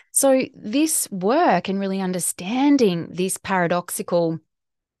 So this work and really understanding this paradoxical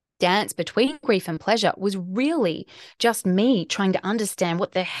dance between grief and pleasure was really just me trying to understand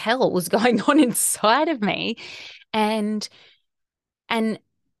what the hell was going on inside of me. And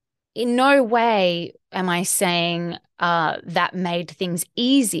in no way am I saying that made things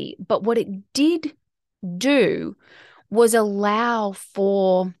easy, but what it did do was allow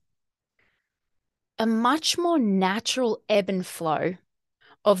for a much more natural ebb and flow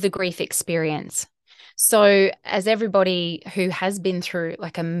of the grief experience. So, as everybody who has been through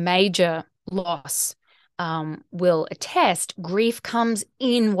like a major loss will attest, grief comes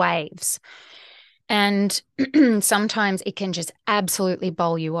in waves. And sometimes it can just absolutely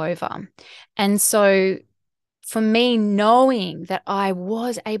bowl you over. And so for me, knowing that I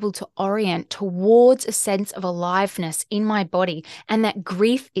was able to orient towards a sense of aliveness in my body and that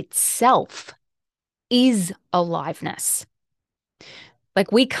grief itself is aliveness.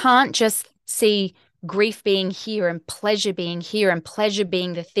 Like we can't just see grief being here and pleasure being here and pleasure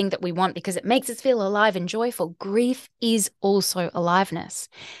being the thing that we want because it makes us feel alive and joyful. Grief is also aliveness.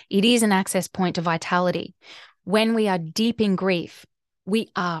 It is an access point to vitality. When we are deep in grief, we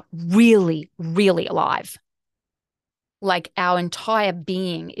are really, really alive. Like our entire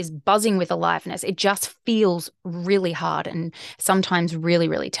being is buzzing with aliveness. It just feels really hard and sometimes really,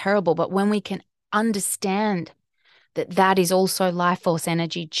 really terrible. But when we can understand that that is also life force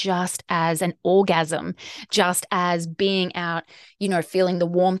energy, just as an orgasm, just as being out, feeling the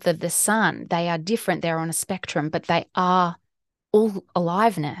warmth of the sun. They are different. They're on a spectrum, but they are all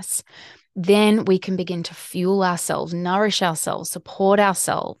aliveness. Then we can begin to fuel ourselves, nourish ourselves, support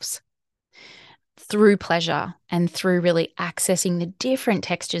ourselves through pleasure and through really accessing the different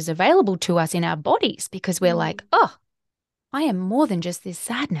textures available to us in our bodies because we're like, oh, I am more than just this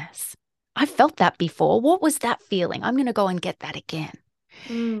sadness. I felt that before. What was that feeling? I'm going to go and get that again.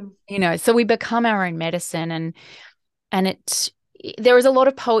 Mm. So we become our own medicine and there is a lot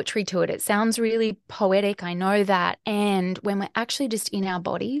of poetry to it. It sounds really poetic. I know that. And when we're actually just in our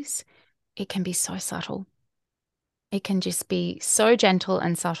bodies, it can be so subtle. It can just be so gentle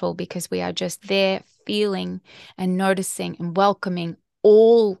and subtle because we are just there feeling and noticing and welcoming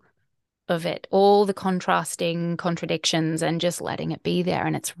all of it, all the contrasting contradictions and just letting it be there.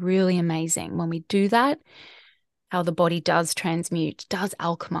 And it's really amazing when we do that, how the body does transmute, does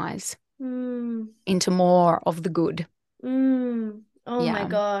alchemize into more of the good. Oh my Yeah.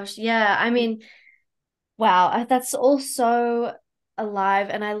 gosh. Yeah. I mean, wow, that's all so alive.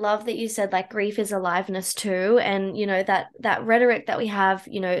 And I love that you said like grief is aliveness too. And that rhetoric that we have,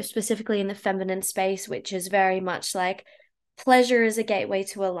 specifically in the feminine space, which is very much like pleasure is a gateway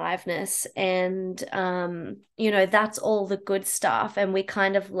to aliveness. And that's all the good stuff. And we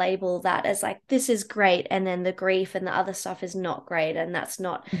kind of label that as like this is great. And then the grief and the other stuff is not great. And that's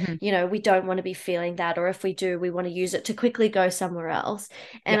not, we don't want to be feeling that. Or if we do, we want to use it to quickly go somewhere else.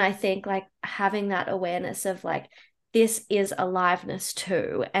 And Yep. I think like having that awareness of like this is aliveness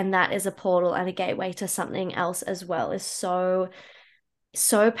too, and that is a portal and a gateway to something else as well is so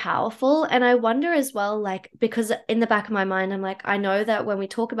powerful. And I wonder as well, like, because in the back of my mind, I'm like, I know that when we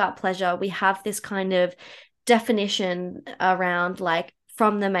talk about pleasure, we have this kind of definition around like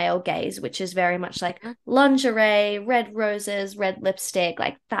from the male gaze, which is very much like lingerie, red roses, red lipstick,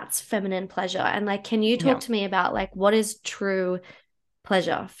 like that's feminine pleasure. And like, can you talk Yeah. to me about like what is true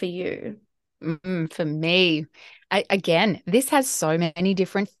pleasure for you? For me, again, this has so many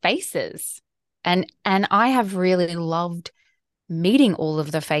different faces. And I have really loved meeting all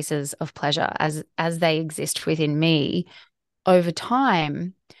of the faces of pleasure as they exist within me over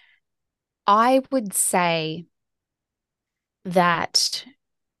time. I would say that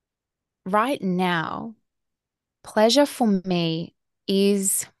right now, pleasure for me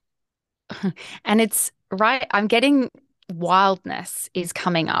is, and it's right, I'm getting wildness is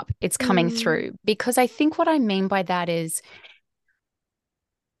coming up. It's coming Mm, through because I think what I mean by that is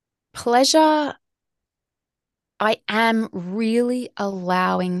pleasure. I am really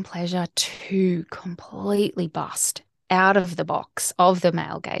allowing pleasure to completely bust out of the box of the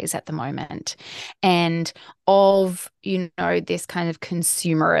male gaze at the moment and of, this kind of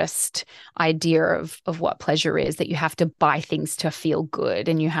consumerist idea of what pleasure is, that you have to buy things to feel good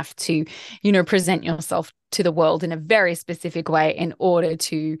and you have to, present yourself to the world in a very specific way in order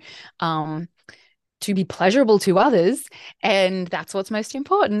um, to be pleasurable to others. And that's what's most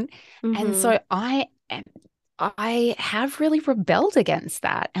important. And mm-hmm. so I have really rebelled against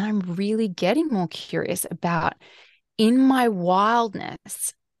that. And I'm really getting more curious about in my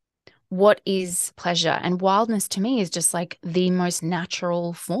wildness, what is pleasure? And wildness to me is just like the most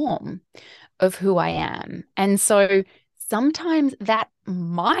natural form of who I am. And so sometimes that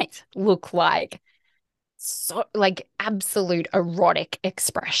might look like so like absolute erotic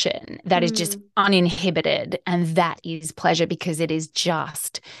expression that is just Mm, uninhibited, and that is pleasure because it is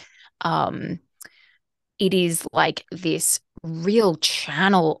just um it is like this real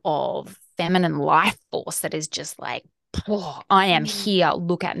channel of feminine life force that is just like, oh, I am mm, here,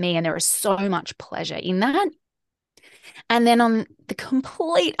 look at me. And there is so much pleasure in that. And then on the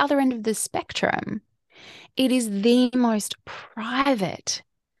complete other end of the spectrum, it is the most private,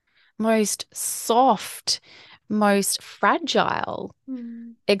 most soft, most fragile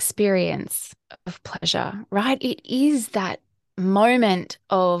mm, experience of pleasure, right? It is that moment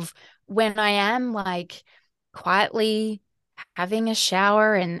of when I am like quietly having a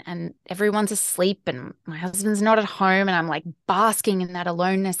shower and everyone's asleep and my husband's not at home and I'm like basking in that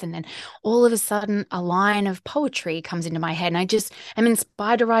aloneness, and then all of a sudden a line of poetry comes into my head and I just am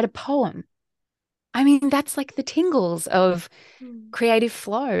inspired to write a poem. I mean, that's like the tingles of mm, creative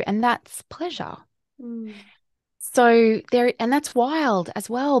flow, and that's pleasure. mm, So there, and that's wild as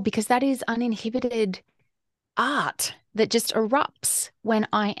well, because that is uninhibited art that just erupts when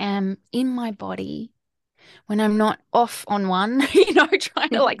I am in my body, when I'm not off on one, trying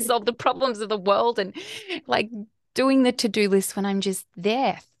to like solve the problems of the world and like doing the to-do list, when I'm just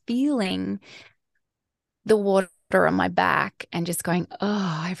there feeling the water on my back and just going,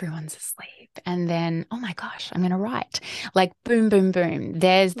 oh, everyone's asleep. And then, oh my gosh, I'm going to write. Like boom, boom, boom.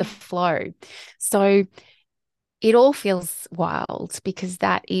 There's the flow. So it all feels wild because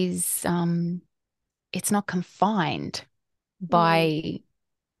that is it's not confined mm, by,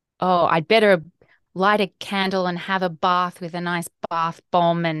 oh, I'd better light a candle and have a bath with a nice bath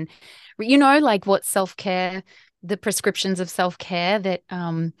bomb, and like what self-care, the prescriptions of self-care that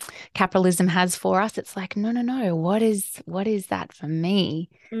capitalism has for us. It's like, no, no, no, what is that for me?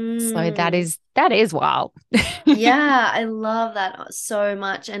 So that mm. is that is wild. Yeah, I love that so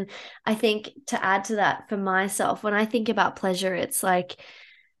much. And I think to add to that for myself, when I think about pleasure, it's like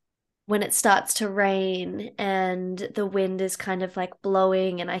when it starts to rain and the wind is kind of like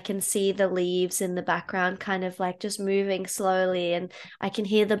blowing and I can see the leaves in the background kind of like just moving slowly, and I can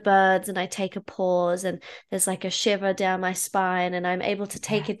hear the birds and I take a pause and there's like a shiver down my spine and I'm able to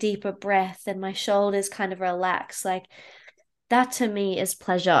take Yeah. a deeper breath and my shoulders kind of relax. Like that to me is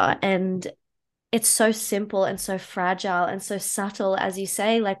pleasure. And it's so simple and so fragile and so subtle, as you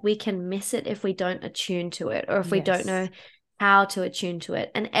say. Like we can miss it if we don't attune to it or if we don't know Yes. how to attune to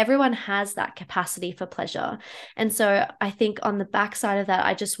it. And everyone has that capacity for pleasure. And so I think on the backside of that,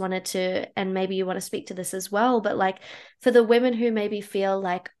 I just wanted to, and maybe you want to speak to this as well, but like for the women who maybe feel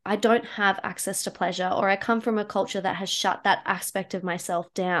like I don't have access to pleasure, or I come from a culture that has shut that aspect of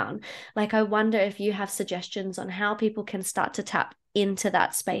myself down, like I wonder if you have suggestions on how people can start to tap into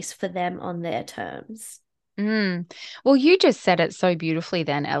that space for them on their terms. Mm. Well, you just said it so beautifully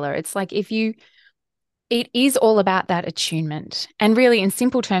then, Ella. It's like it is all about that attunement. And really, in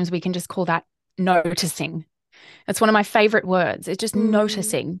simple terms, we can just call that noticing. It's one of my favorite words. It's just Mm,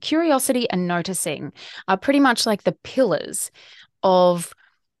 noticing. Curiosity and noticing are pretty much like the pillars of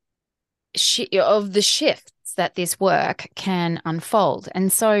of the shifts that this work can unfold.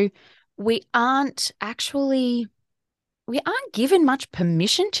 And so we aren't actually we aren't given much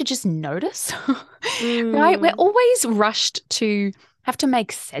permission to just notice, right? We're mm, always rushed to have to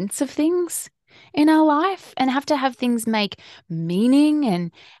make sense of things in our life and have to have things make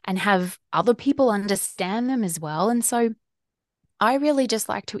meaning and have other people understand them as well. And so I really just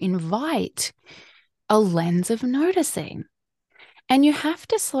like to invite a lens of noticing. And you have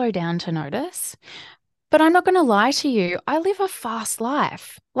to slow down to notice. But I'm not going to lie to you. I live a fast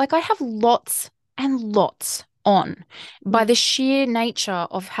life. Like I have lots and lots on by the Mm. sheer nature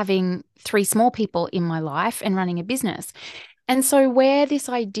of having three small people in my life and running a business. And so, where this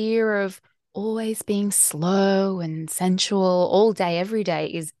idea of always being slow and sensual all day, every day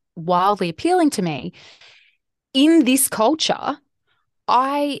is wildly appealing to me, in this culture,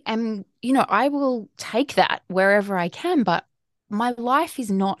 I am, I will take that wherever I can, but my life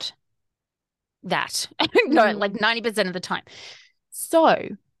is not that. No, Mm. like 90% of the time.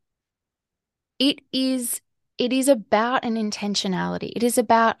 So it is it is about an intentionality. It is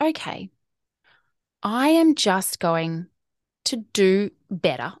about, okay, I am just going to do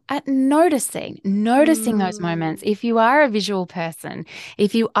better at noticing those moments. Mm. If you are a visual person,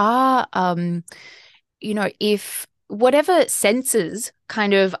 if you are if whatever senses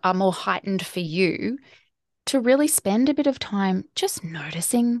kind of are more heightened for you, to really spend a bit of time just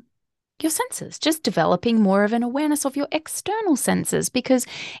noticing your senses, just developing more of an awareness of your external senses, because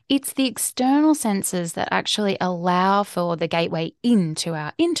it's the external senses that actually allow for the gateway into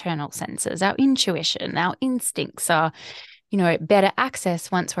our internal senses, our intuition, our instincts, our, better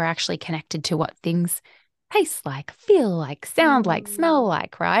access once we're actually connected to what things taste like, feel like, sound like, smell Mm.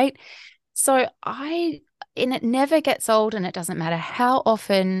 like, right? So and it never gets old, and it doesn't matter how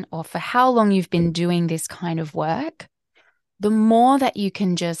often or for how long you've been doing this kind of work, the more that you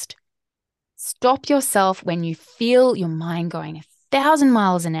can just stop yourself when you feel your mind going 1,000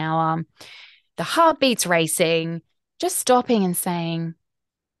 miles an hour, the heartbeat's racing, just stopping and saying,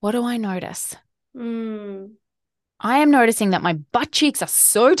 what do I notice? Mm. I am noticing that my butt cheeks are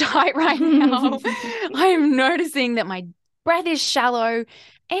so tight right now. I am noticing that my breath is shallow.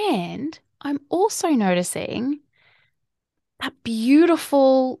 And I'm also noticing that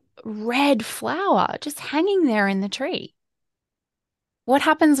beautiful red flower just hanging there in the tree. What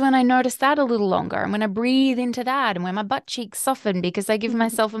happens when I notice that a little longer and when I breathe into that and when my butt cheeks soften because I give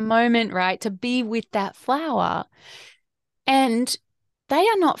myself a moment, right, to be with that flower? And they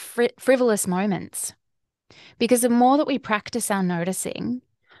are not frivolous moments, because the more that we practice our noticing,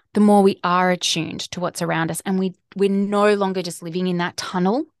 the more we are attuned to what's around us, and we're no longer just living in that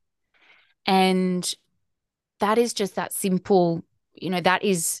tunnel. And that is just that simple, that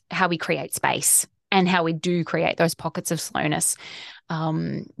is how we create space and how we do create those pockets of slowness,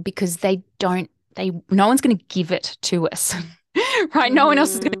 because no one's going to give it to us, right? No one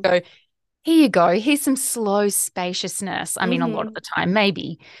else is going Mm-hmm. to go, here you go, here's some slow spaciousness. I mean, a lot of Mm-hmm. the time,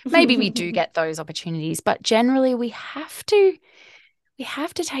 maybe we do get those opportunities, but generally we have to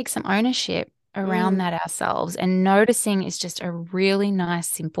take some ownership around Mm. that ourselves. And noticing is just a really nice,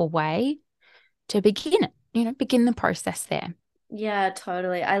 simple way to begin it, begin the process there. Yeah,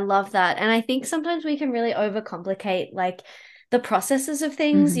 totally. I love that. And I think sometimes we can really overcomplicate like the processes of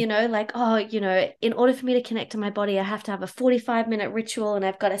things, Hmm. like, oh, in order for me to connect to my body, I have to have a 45-minute ritual and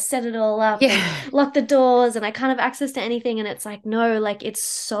I've got to set it all up and Yeah, lock the doors and I can't have access to anything. And it's like, no, like it's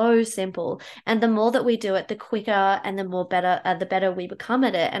so simple. And the more that we do it, the quicker and the better we become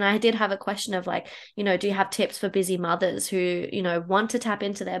at it. And I did have a question of like, do you have tips for busy mothers who, want to tap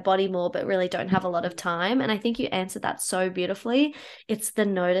into their body more, but really don't have a lot of time? And I think you answered that so beautifully. It's the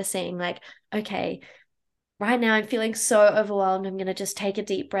noticing, like, okay, right now I'm feeling so overwhelmed. I'm gonna just take a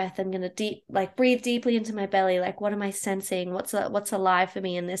deep breath. I'm gonna breathe deeply into my belly. Like, what am I sensing? What's alive for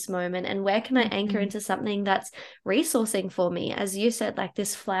me in this moment? And where can I anchor Mhm. into something that's resourcing for me? As you said, like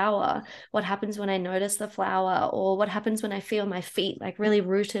this flower. What happens when I notice the flower? Or what happens when I feel my feet like really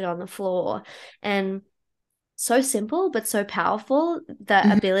rooted on the floor? And so simple but so powerful, the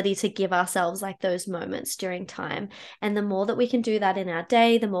Mhm. ability to give ourselves like those moments during time. And the more that we can do that in our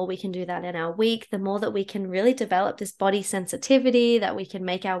day, the more we can do that in our week, the more that we can really develop this body sensitivity, that we can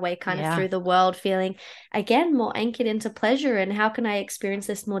make our way kind of Yeah, through the world feeling again more anchored into pleasure. And how can I experience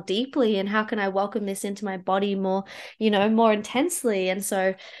this more deeply, and how can I welcome this into my body more, more intensely? And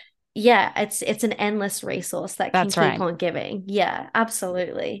so yeah, it's an endless resource that can that's keep right. on giving. Yeah,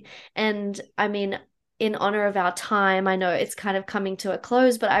 absolutely. And I mean, in honor of our time, I know it's kind of coming to a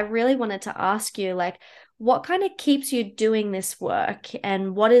close, but I really wanted to ask you, like, what kind of keeps you doing this work,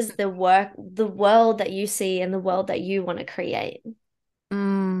 and what is the world that you see and the world that you want to create?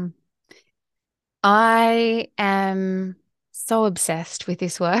 Mm, I am so obsessed with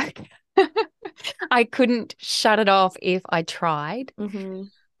this work. I couldn't shut it off if I tried. Mm-hmm.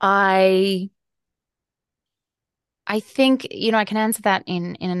 I I think, I can answer that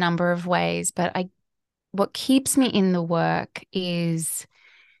in a number of ways, but I what keeps me in the work is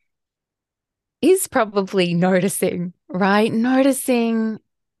probably noticing, right? Noticing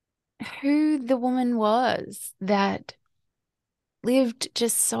who the woman was that lived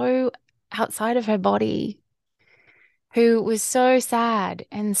just so outside of her body, who was so sad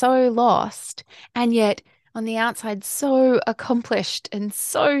and so lost, and yet on the outside so accomplished and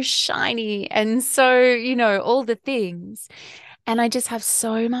so shiny and so, all the things. And I just have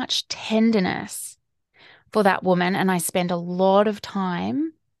so much tenderness for that woman. And I spend a lot of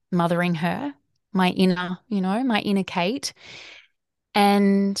time mothering her, my inner Kate.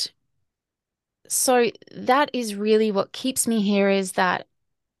 And so that is really what keeps me here, is that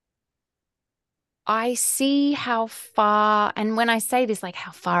I see how far, and when I say this, like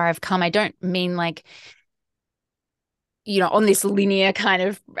how far I've come, I don't mean like, on this linear kind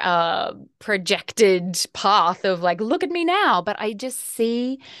of projected path of like, look at me now. But I just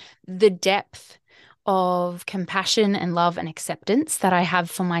see the depth of compassion and love and acceptance that I have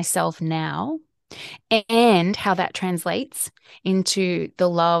for myself now, and how that translates into the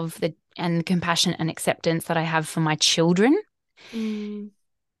love and compassion and acceptance that I have for my children, Mm,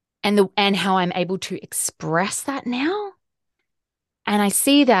 and how I'm able to express that now. And I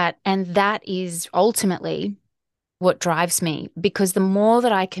see that, and that is ultimately what drives me, because the more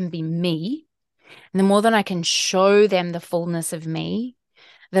that I can be me, and the more that I can show them the fullness of me,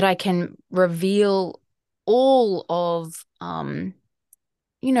 that I can reveal all of,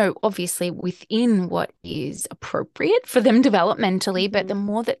 obviously within what is appropriate for them developmentally, but the mhm,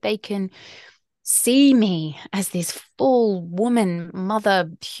 more that they can see me as this full woman,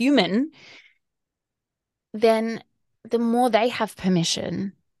 mother, human, then the more they have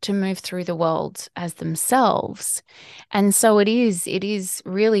permission to move through the world as themselves. And so it is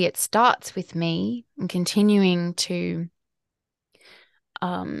really, it starts with me and continuing to,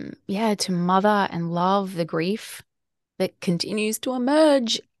 to mother and love the grief that continues to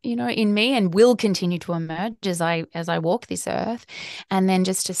emerge, in me, and will continue to emerge as I walk this earth. And then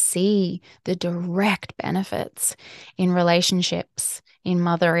just to see the direct benefits in relationships, in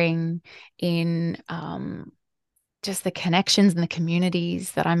mothering, in just the connections and the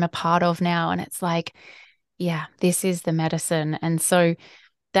communities that I'm a part of now. And it's like, yeah, this is the medicine. And so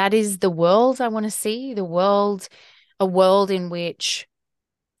that is the world I want to see, a world in which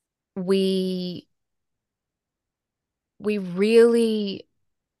we we really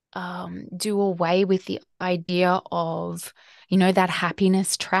do away with the idea of, that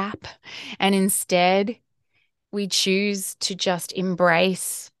happiness trap. And instead, we choose to just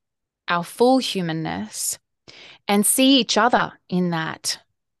embrace our full humanness and see each other in that.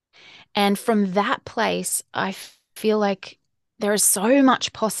 And from that place, I feel like there is so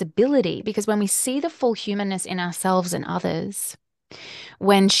much possibility, because when we see the full humanness in ourselves and others,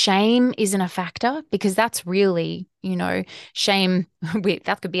 when shame isn't a factor, because that's really, shame,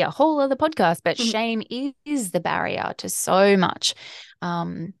 that could be a whole other podcast, but mhm, shame is the barrier to so much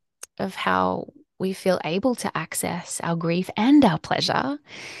of how we feel able to access our grief and our pleasure.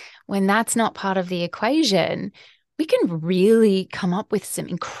 When that's not part of the equation, we can really come up with some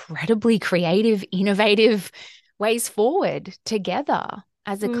incredibly creative, innovative ways forward together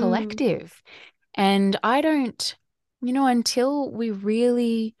as a mm, collective. And I don't, until we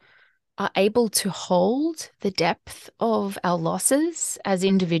really are able to hold the depth of our losses as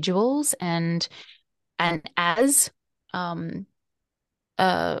individuals, and as um,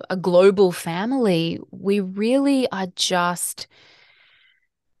 a global family, we really are just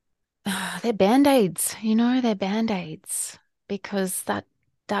they're band-aids, they're band-aids, because that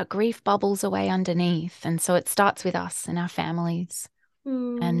grief bubbles away underneath. And so it starts with us and our families.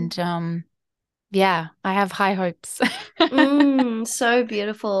 mm. And yeah, I have high hopes. So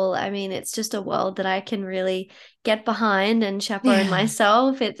beautiful. I mean, it's just a world that I can really get behind and chaperone Yeah.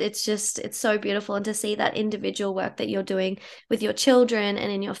 myself. It's so beautiful. And to see that individual work that you're doing with your children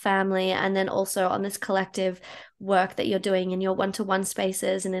and in your family, and then also on this collective work that you're doing in your one-to-one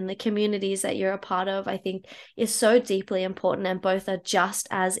spaces and in the communities that you're a part of, I think is so deeply important. And both are just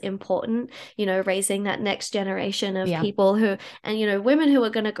as important, raising that next generation of Yeah. people who, and, women who are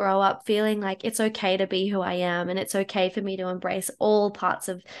going to grow up feeling like it's okay to be who I am, and it's okay for me to embrace all parts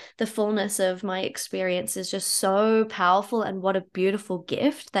of the fullness of my experience is just so powerful. And what a beautiful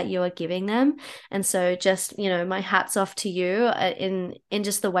gift that you are giving them. And so just, my hat's off to you in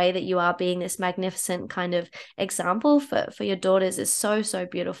just the way that you are being this magnificent kind of example for your daughters is so, so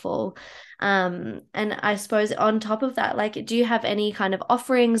beautiful. And I suppose on top of that, like, do you have any kind of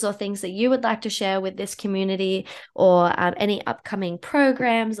offerings or things that you would like to share with this community, or any upcoming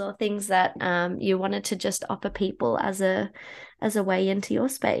programs or things that you wanted to just offer people as a way into your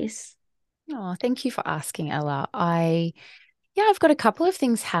space? Oh, thank you for asking, Ella. Yeah, I've got a couple of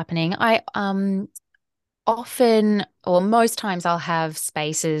things happening. I often, or most times, I'll have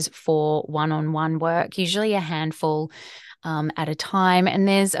spaces for one-on-one work, usually a handful at a time. And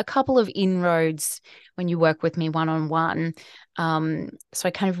there's a couple of inroads when you work with me one-on-one. So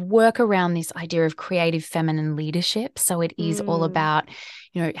I kind of work around this idea of creative feminine leadership. So it is all Mm, about,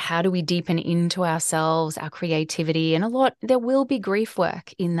 how do we deepen into ourselves, our creativity, and there will be grief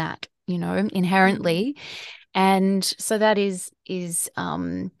work in that, mm, inherently. And so that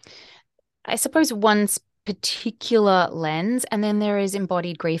I suppose, one particular lens. And then there is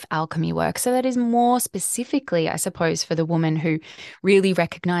embodied grief alchemy work. So that is more specifically, I suppose, for the woman who really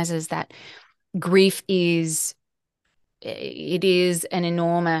recognizes that grief it is an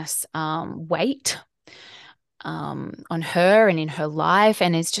enormous weight on her and in her life,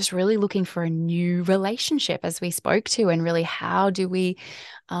 and is just really looking for a new relationship, as we spoke to, and really how do we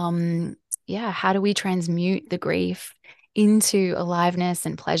transmute the grief into aliveness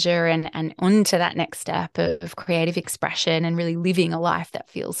and pleasure, and onto that next step of creative expression, and really living a life that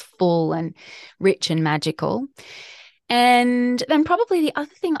feels full and rich and magical. And then probably the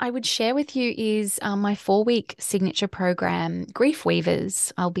other thing I would share with you is my 4-week signature program, Grief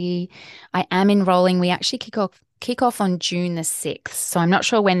Weavers. I am enrolling. We actually kick off on June the 6th. So I'm not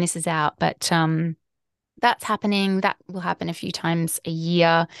sure when this is out, but that's happening. That will happen a few times a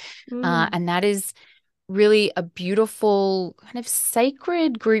year. mm, And that is really a beautiful kind of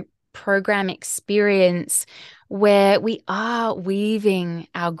sacred group program experience where we are weaving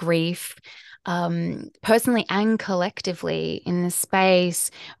our grief, personally and collectively, in the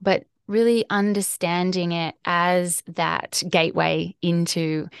space, but really understanding it as that gateway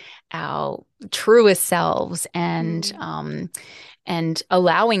into our truest selves, mm, and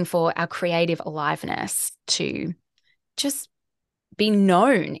allowing for our creative aliveness to just be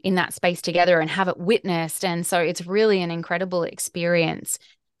known in that space together and have it witnessed. And so it's really an incredible experience.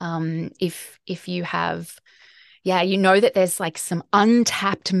 If you have, yeah, that there's like some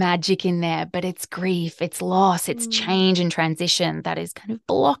untapped magic in there, but it's grief, it's loss, it's mm. change and transition that is kind of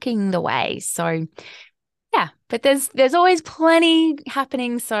blocking the way. So yeah, but there's always plenty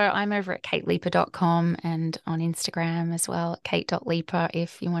happening. So I'm over at kateleiper.com and on Instagram as well, at kate.leiper,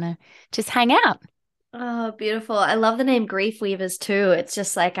 if you want to just hang out. Oh, beautiful. I love the name Grief Weavers too. It's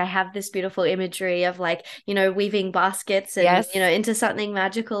just like I have this beautiful imagery of like, weaving baskets and, Yes. into something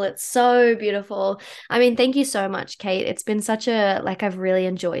magical. It's so beautiful. I mean, thank you so much, Kate. It's been like I've really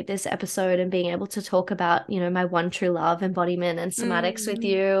enjoyed this episode and being able to talk about, my one true love, embodiment and somatics with Mm,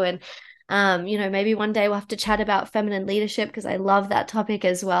 you. And maybe one day we'll have to chat about feminine leadership because I love that topic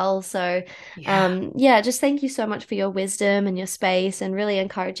as well. So yeah. yeah, just thank you so much for your wisdom and your space and really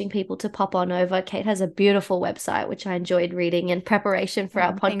encouraging people to pop on over. Kate has a beautiful website, which I enjoyed reading in preparation for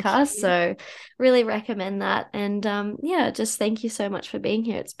our Oh, thank podcast. you. So really recommend that. And yeah, just thank you so much for being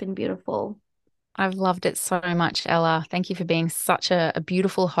here. It's been beautiful. I've loved it so much, Ella. Thank you for being such a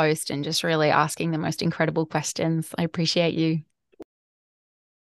beautiful host and just really asking the most incredible questions. I appreciate you.